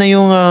follow muna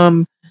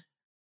yung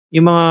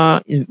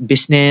mga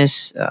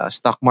business,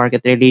 stock market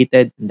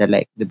related, and the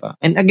like, di ba?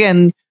 And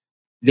again,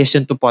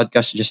 listen to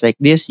podcasts just like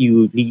this.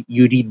 You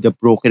read the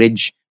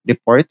brokerage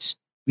reports.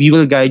 We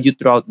will guide you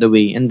throughout the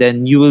way, and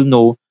then you will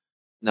know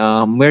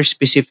where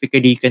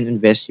specifically you can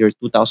invest your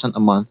 2,000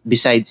 a month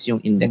besides yung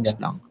index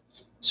lang.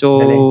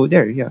 So,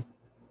 there, yeah.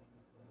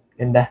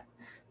 Ganda.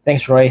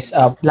 Thanks, Royce.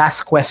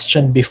 Last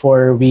question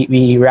before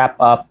we wrap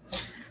up.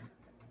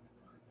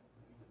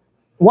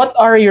 What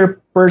are your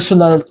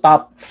personal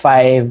top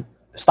 5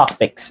 stock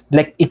picks?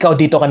 Like, ikaw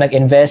dito ka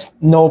nag-invest,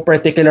 no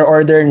particular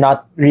order,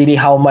 not really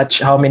how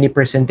many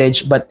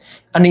percentage, but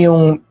ano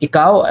yung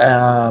ikaw?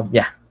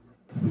 Yeah.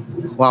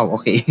 Wow,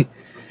 okay.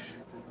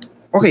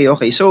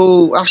 Okay.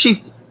 So,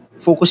 actually,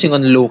 focusing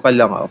on local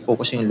lang.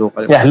 Focusing on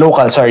local. Yeah,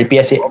 local. Sorry,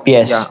 PS.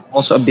 Yeah,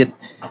 also a bit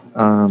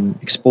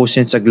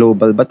exposed sa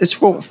global. But let's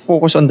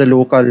focus on the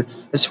local.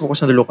 Let's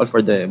focus on the local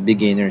for the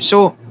beginners.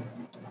 So,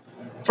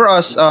 for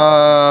us,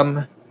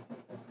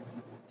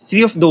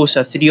 three of those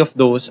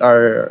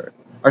are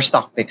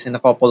stock picks, and a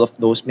couple of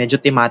those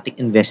medyo thematic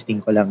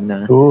investing ko lang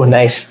na. Ooh,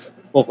 nice.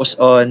 Focus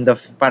on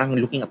parang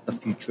looking at the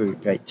future,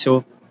 right?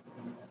 So,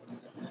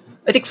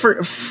 I think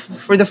for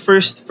the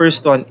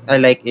first one I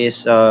like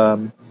is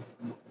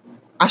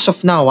as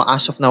of now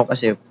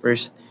kasi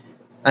first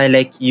I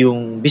like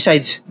yung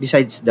besides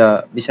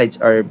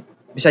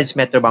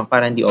Metrobank,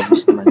 parang hindi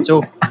obvious naman. So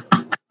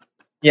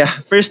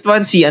yeah, first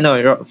one si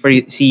SM.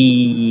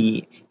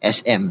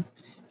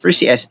 First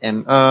si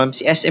SM.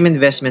 Si SM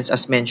Investments,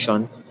 as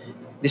mentioned,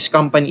 this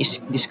company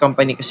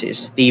kasi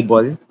is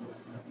stable.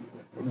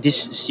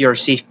 This is your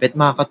safe bet.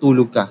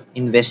 Makakatulog ka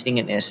investing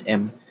in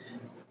SM,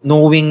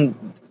 knowing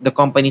the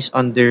companies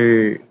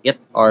under it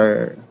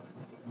are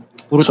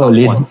puro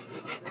solid. Top 1.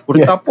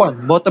 Puro top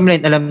 1. Bottom line,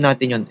 alam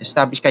natin yun.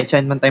 Established, kahit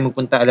saan man tayo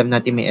magpunta, alam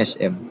natin may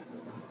SM.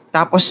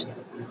 Tapos,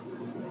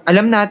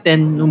 alam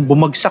natin, nung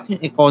bumagsak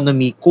yung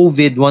economy,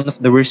 COVID, one of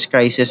the worst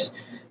crisis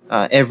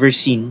ever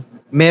seen,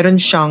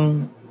 meron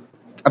siyang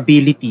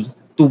ability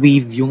to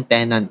waive yung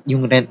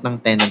rent ng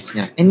tenants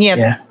niya. And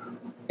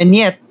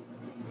yet,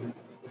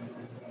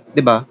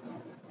 diba,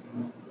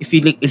 if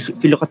you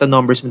look at the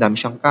numbers, madami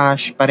siyang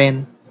cash pa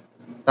rin.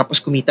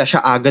 Tapos kumita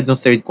siya agad no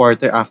third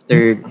quarter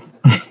after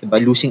Diba?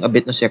 Losing a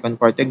bit no second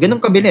quarter.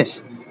 Ganun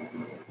kabilis.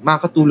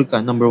 Makakatulog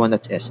ka. Number one,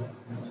 that's S.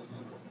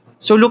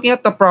 So looking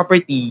at the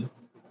property,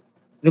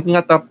 looking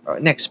at the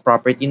next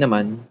property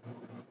naman,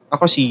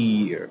 ako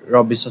si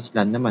Robinson's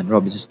Land naman.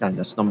 Robinson's Land,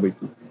 that's number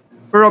two.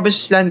 For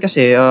Robinson's Land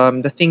kasi,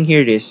 the thing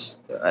here is,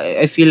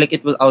 I feel like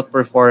it will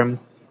outperform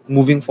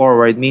moving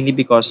forward, mainly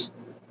because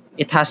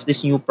it has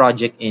this new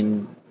project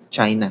in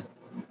China.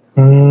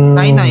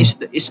 China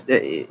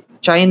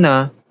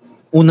China,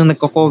 unang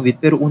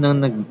nagko-COVID, pero unang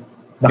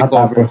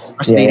nag-recover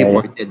as they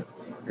reported.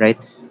 Right?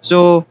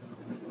 So,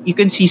 you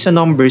can see sa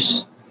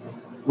numbers,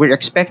 we're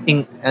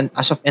expecting, and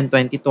as of end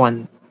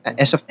 2021,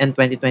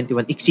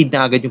 exceed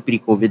na agad yung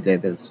pre-COVID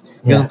levels.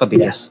 Yun ang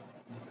kabilis.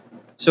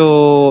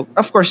 So,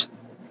 of course,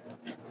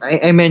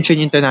 I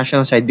mentioned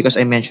international side because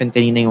I mentioned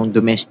kanina yung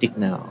domestic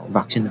na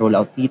vaccine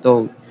rollout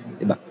dito.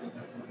 Diba?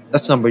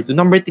 That's number two.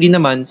 Number three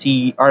naman,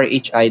 si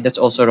RHI, that's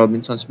also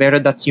Robinsons. Pero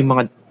that's yung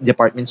mga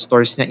department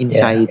stores na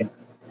inside.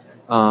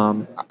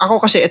 Ako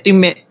kasi, ito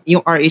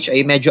yung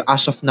RHI, medyo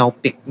as of now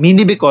pick.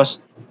 Mainly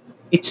because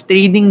it's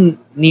trading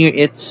near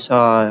its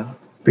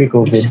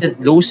pre-COVID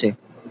recent lows eh.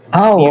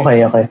 Oh,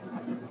 okay.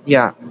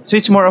 Yeah. So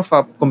it's more of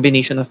a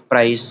combination of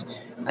price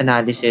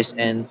analysis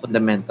and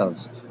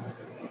fundamentals.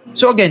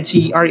 So again,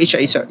 si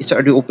RHI is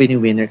a reopening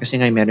winner kasi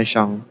nga meron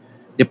siyang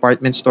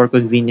department store,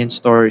 convenience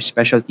store,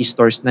 specialty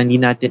stores na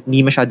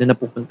hindi masyado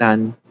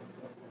napupuntahan,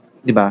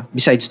 'di ba?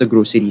 Besides the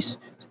groceries.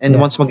 And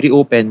once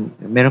mag-reopen,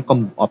 meron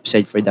kang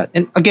upside for that.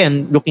 And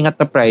again, looking at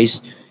the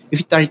price,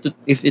 if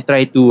you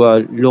try to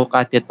look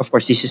at it, of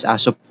course, this is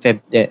as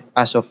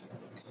of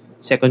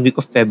second week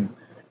of Feb,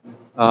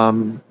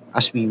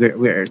 as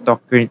we're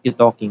currently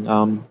talking,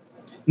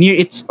 near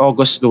its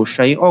August low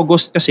siya. Yung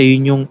August kasi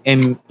yun yung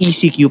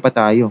MECQ pa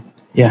tayo.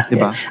 Yeah.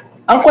 Diba?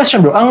 Ang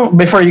question bro,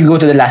 before you go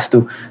to the last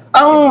two,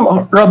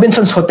 ang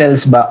Robinsons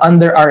Hotels ba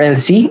under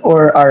RLC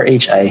or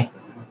RHI?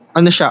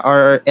 Ano siya,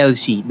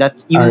 RLC.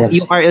 That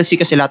yung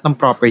RLC kasi lahat ng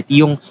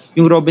property, yung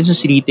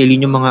Robinsons Retail,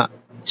 yun yung mga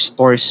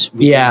stores.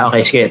 Yeah,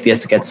 okay,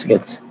 gets.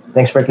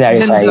 Thanks for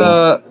clarifying.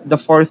 And the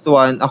fourth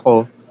one,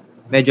 ako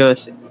medyo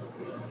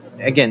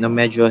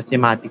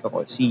thematic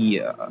ako. Si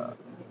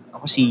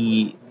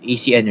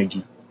AC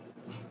Energy.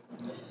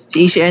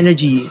 Si AC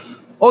Energy,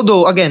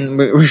 although again,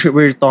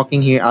 we're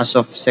talking here as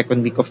of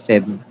second week of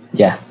Feb.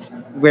 Yeah.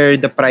 Where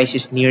the price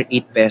is near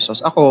 8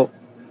 pesos. Ako,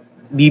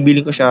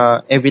 bibiling ko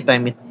siya every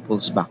time it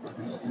pulls back.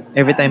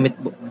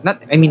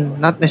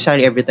 Not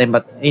necessarily every time,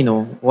 but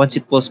once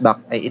it pulls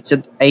back, I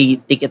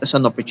take it as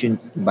an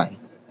opportunity to buy.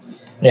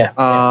 Yeah.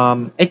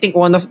 I think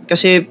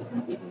kasi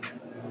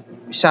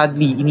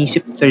sadly,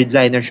 inisip third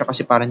liner siya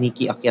kasi parang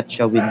akyat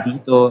siya with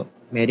dito,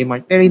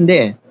 Merrimart, pero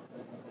hindi eh.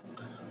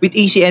 With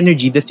AC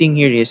Energy, the thing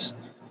here is,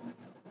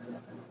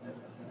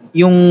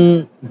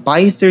 yung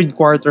by third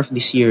quarter of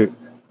this year,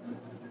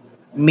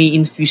 may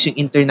infusing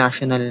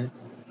international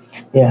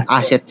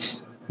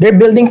assets. They're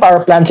building power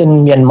plants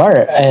in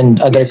Myanmar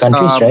and other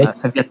countries, right?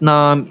 Sa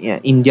Vietnam,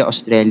 India,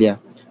 Australia.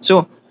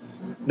 So,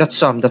 that's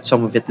some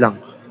of it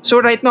lang.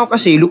 So, right now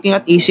kasi, looking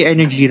at AC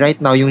Energy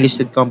right now, yung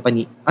listed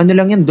company, ano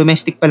lang yan,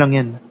 domestic pa lang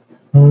yan.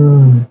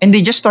 And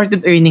they just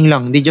started earning,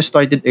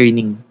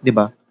 di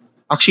ba?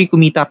 Actually,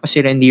 kumita pa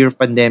sila in the year of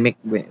pandemic,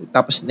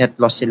 tapos net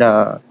loss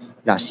sila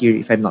last year,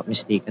 if I'm not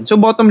mistaken. So,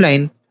 bottom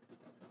line,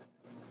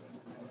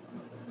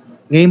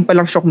 ngayon pa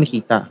lang siya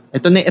kumikita.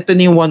 Ito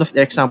na yung one of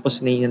the examples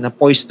na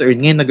poised to earn.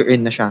 Ngayon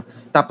nag-earn na siya.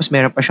 Tapos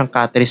meron pa siyang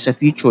catalyst sa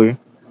future.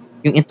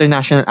 Yung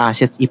international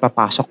assets,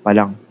 ipapasok pa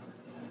lang.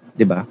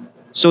 Diba?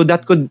 So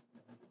that could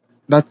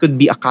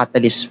be a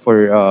catalyst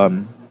for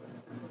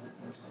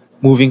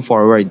moving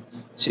forward.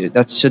 So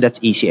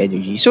that's AC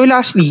Energy. So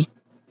lastly,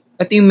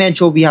 ito yung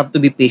medyo we have to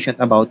be patient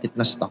about it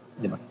na stock.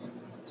 Diba?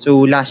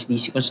 So lastly,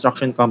 si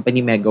construction company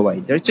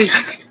Megawide. Si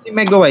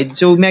Megawide.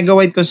 So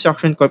Megawide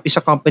Construction Corp is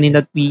a company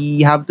that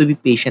we have to be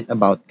patient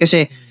about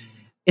kasi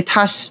it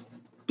has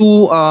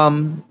two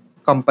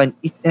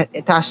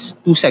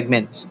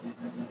segments.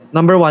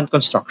 Number one,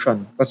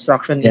 construction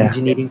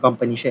engineering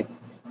company siya,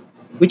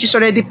 which is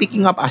already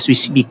picking up as we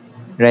speak,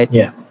 right?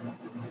 Yeah.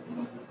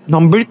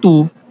 Number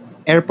two,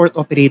 airport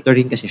operator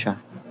rin kasi siya.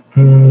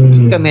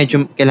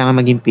 Medyo kailangan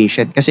maging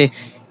patient kasi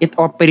it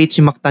operates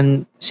yung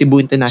Mactan Cebu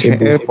International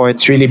Airport.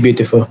 It's really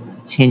beautiful.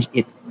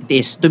 It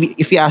is.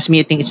 If you ask me,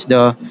 I think it's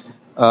the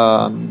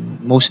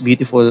most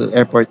beautiful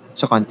airport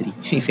sa country.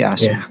 If you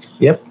ask me.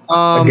 Yep.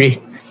 Agree.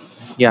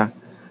 Yeah.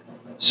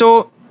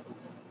 So,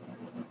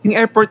 yung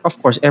airport, of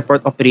course,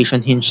 airport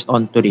operation hinged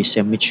on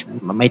tourism, which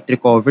might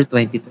recover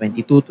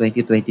 2022,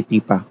 2023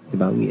 pa.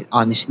 Diba?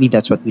 Honestly,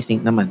 that's what we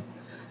think naman.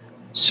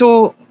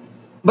 So,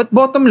 but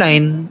bottom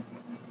line,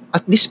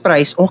 at this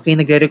price, okay,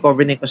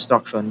 nagre-recover na yung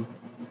construction,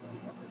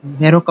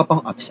 meron ka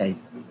pang upside.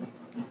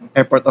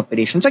 Airport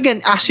operations.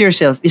 Again, ask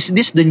yourself, is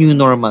this the new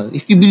normal?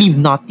 If you believe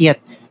not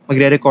yet,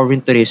 magre-recover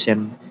in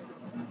tourism,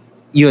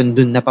 yun,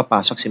 dun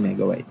napapasok si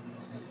Megawide.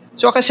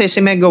 So kasi si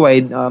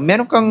Megawide,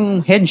 meron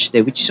kang hedge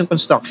which is yung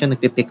construction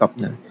nagpipick up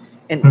na.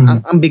 And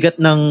ang bigat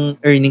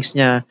ng earnings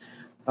niya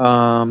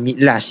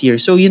last year.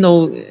 So,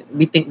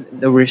 we think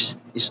the worst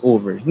is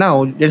over.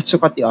 Now, let's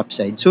look at the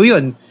upside. So,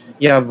 yun,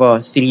 you have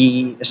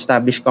three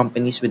established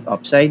companies with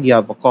upside. You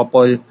have a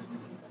couple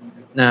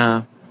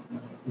na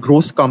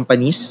growth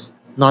companies,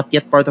 not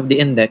yet part of the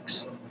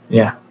index.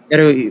 Yeah.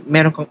 Pero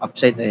meron kang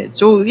upside ahead.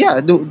 So, yeah,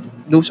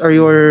 those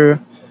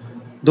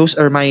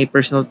are my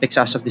personal picks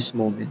as of this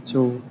moment.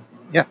 So,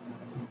 yeah.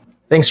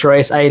 Thanks,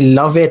 Royce. I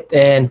love it.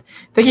 And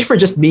thank you for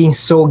just being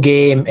so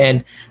game.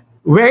 And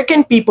where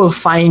can people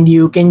find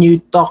you? Can you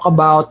talk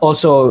about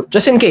also,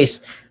 just in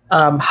case,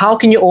 how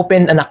can you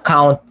open an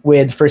account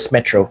with First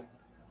Metro?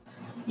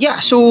 Yeah,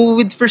 so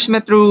with First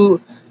Metro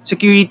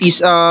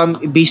Securities,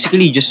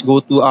 basically just go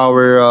to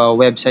our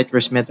website,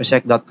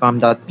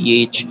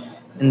 firstmetrosec.com.ph,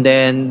 and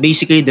then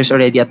basically there's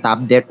already a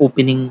tab there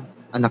opening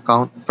an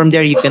account. From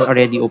there, you can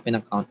already open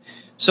account.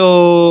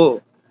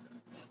 So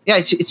yeah,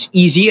 it's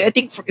easy. I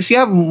think if you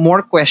have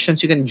more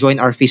questions, you can join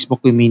our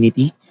Facebook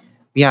community.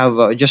 We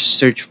have just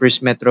search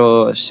First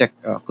Metro Sec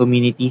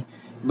community.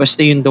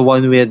 Basta yun the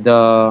one with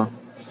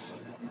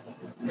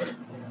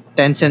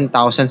tens and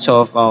thousands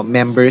of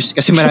members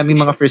kasi maraming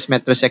mga First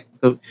Metro Sec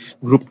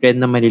group rin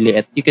na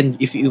maliliit. You can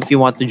if you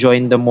want to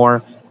join the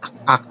more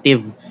active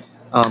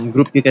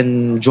group, you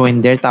can join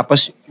there.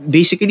 Tapos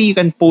basically you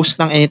can post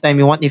lang anytime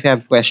you want if you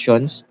have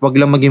questions. Wag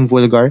lang maging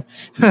vulgar.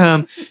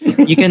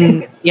 You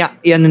can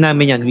yan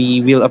namin yan. We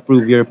will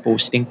approve your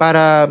posting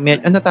para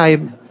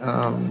tayo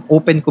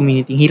open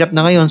community. Hirap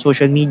na ngayon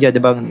social media,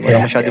 'di ba?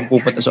 Wala masyadong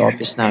pupunta sa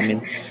office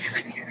namin.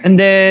 And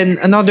then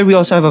we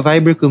also have a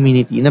Viber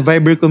community. In a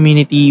Viber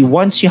community,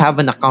 once you have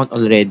an account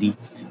already,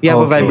 we have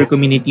a Viber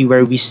community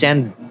where we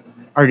send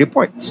our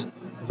reports.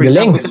 For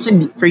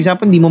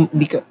example, di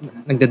ka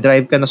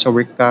nagda-drive ka na sa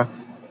work ka,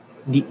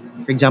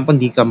 for example,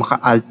 di ka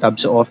maka-alt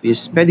tab sa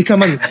office. Pwede ka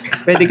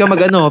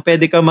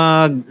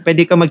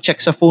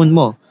mag-check sa phone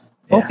mo.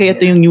 Okay,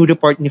 ito yung new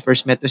report ni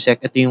First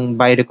Metrosec. Ito yung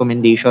buy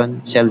recommendation,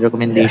 sell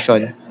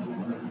recommendation.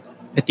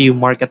 Ito yung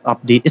market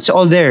update. It's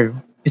all there.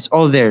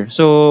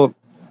 So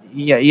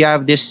yeah, we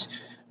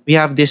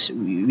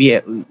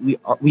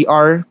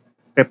are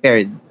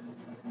prepared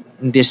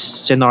in this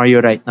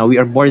scenario right now. We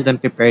are more than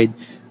prepared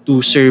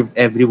to serve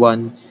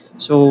everyone.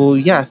 So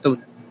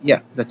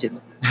that's it.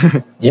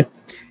 Yep.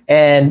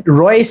 And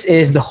Royce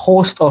is the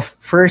host of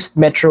First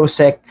Metro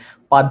Sec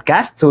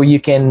podcast, so you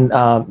can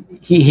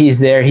he's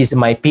there. He's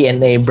my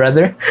PNA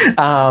brother,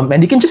 and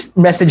you can just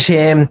message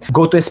him,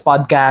 go to his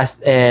podcast,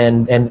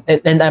 and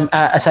I'm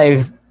as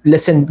I've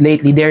listened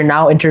lately, they're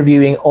now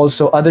interviewing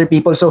also other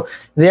people. So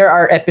there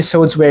are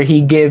episodes where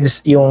he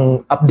gives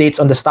yung updates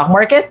on the stock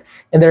market,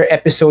 and there are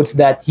episodes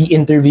that he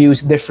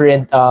interviews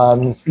different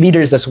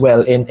leaders as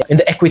well in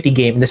the equity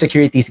game, in the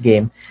securities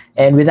game.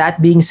 And with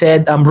that being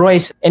said,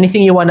 Royce,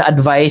 anything you want to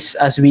advise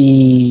as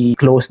we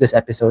close this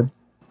episode?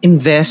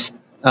 Invest.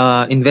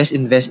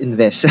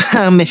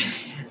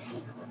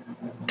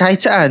 Kahit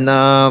saan,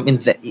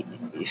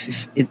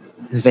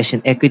 invest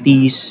in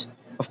equities.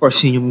 Of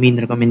course, yun yung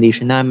main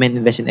recommendation namin.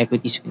 Invest in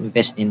equities. You can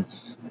invest in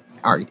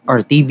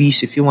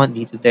RTBs if you want,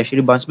 dito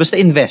treasury bonds. Basta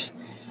invest.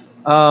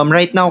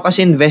 Right now,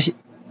 kasi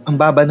ang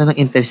baba na ng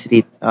interest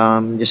rate.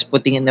 Just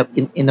putting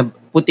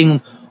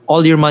putting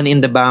all your money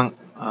in the bank,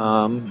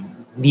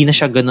 di na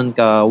siya ganun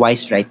ka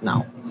wise right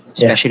now,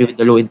 especially with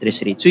the low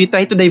interest rate. So you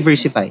try to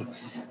diversify.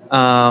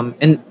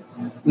 And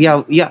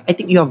I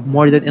think you have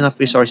more than enough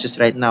resources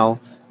right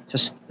now sa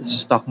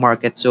stock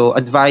market. So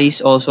advice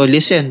also,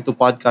 listen to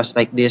podcasts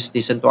like this,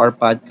 listen to our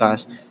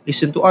podcast,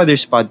 listen to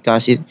others'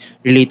 podcasts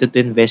related to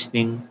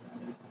investing.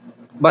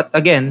 But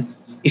again,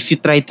 if you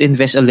try to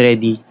invest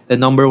already, the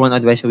number one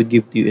advice I would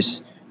give to you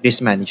is risk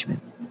management.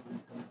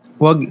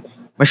 Huwag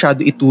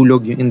masyado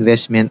itulog yung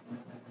investment.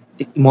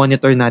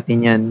 Monitor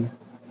natin yan.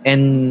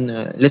 And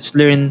let's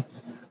learn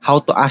how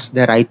to ask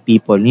the right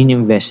people. Yun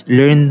yung invest.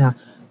 Yun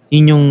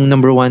yung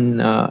number one,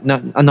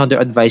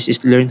 another advice is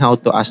learn how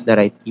to ask the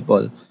right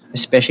people.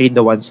 Especially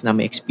the ones na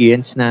may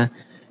experience na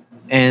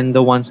and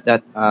the ones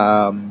that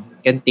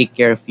can take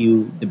care of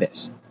you the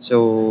best.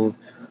 So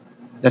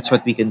that's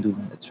what we can do.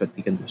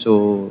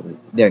 So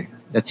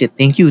that's it.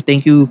 Thank you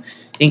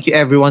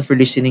everyone for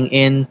listening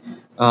in.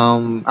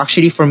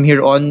 Actually, from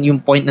here on, yung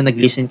point na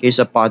nag-listen kayo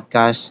sa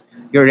podcast,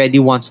 you're already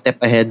one step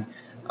ahead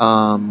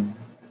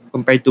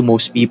compared to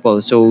most people.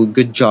 So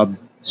good job.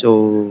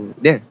 So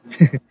there.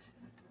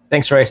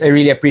 Thanks, Royce. I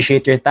really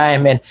appreciate your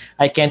time, and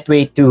I can't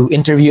wait to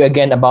interview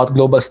again about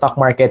global stock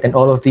market and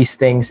all of these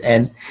things.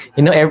 And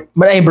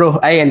but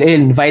bro, I'll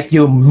invite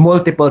you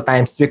multiple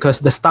times because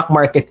the stock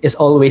market is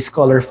always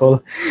colorful,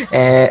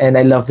 and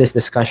I love this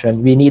discussion.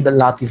 We need a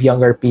lot of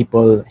younger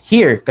people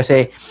here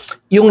kasi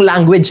yung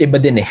language iba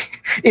din eh.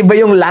 Iba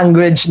yung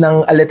language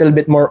ng a little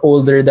bit more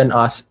older than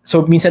us.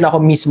 So minsan ako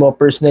mismo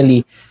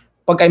personally,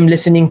 pag I'm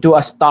listening to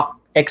a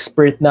stock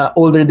expert na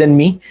older than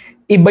me,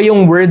 iba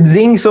yung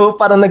wordsing, so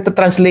parang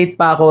nagta-translate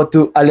pa ako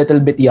to a little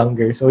bit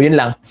younger. So yun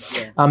lang.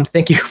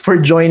 Thank you for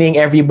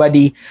joining,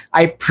 everybody.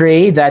 I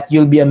pray that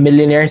you'll be a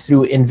millionaire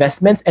through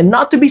investments, and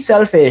not to be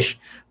selfish,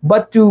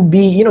 but to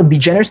be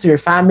generous to your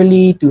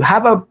family, to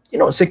have a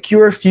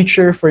secure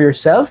future for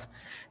yourself,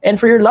 and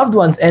for your loved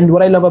ones. And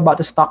what I love about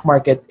the stock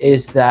market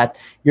is that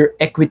your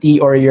equity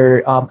or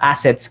your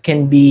assets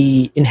can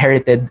be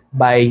inherited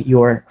by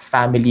your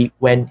family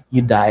when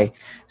you die.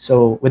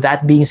 So with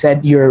that being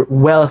said, your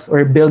wealth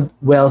or build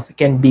wealth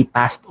can be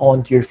passed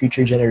on to your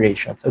future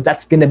generation. So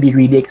that's going to be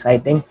really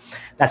exciting.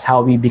 That's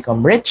how we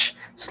become rich,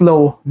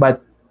 slow,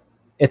 but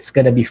it's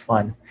going to be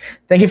fun.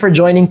 Thank you for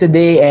joining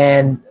today,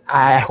 and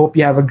I hope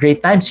you have a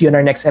great time. See you in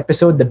our next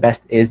episode. The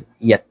best is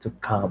yet to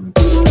come.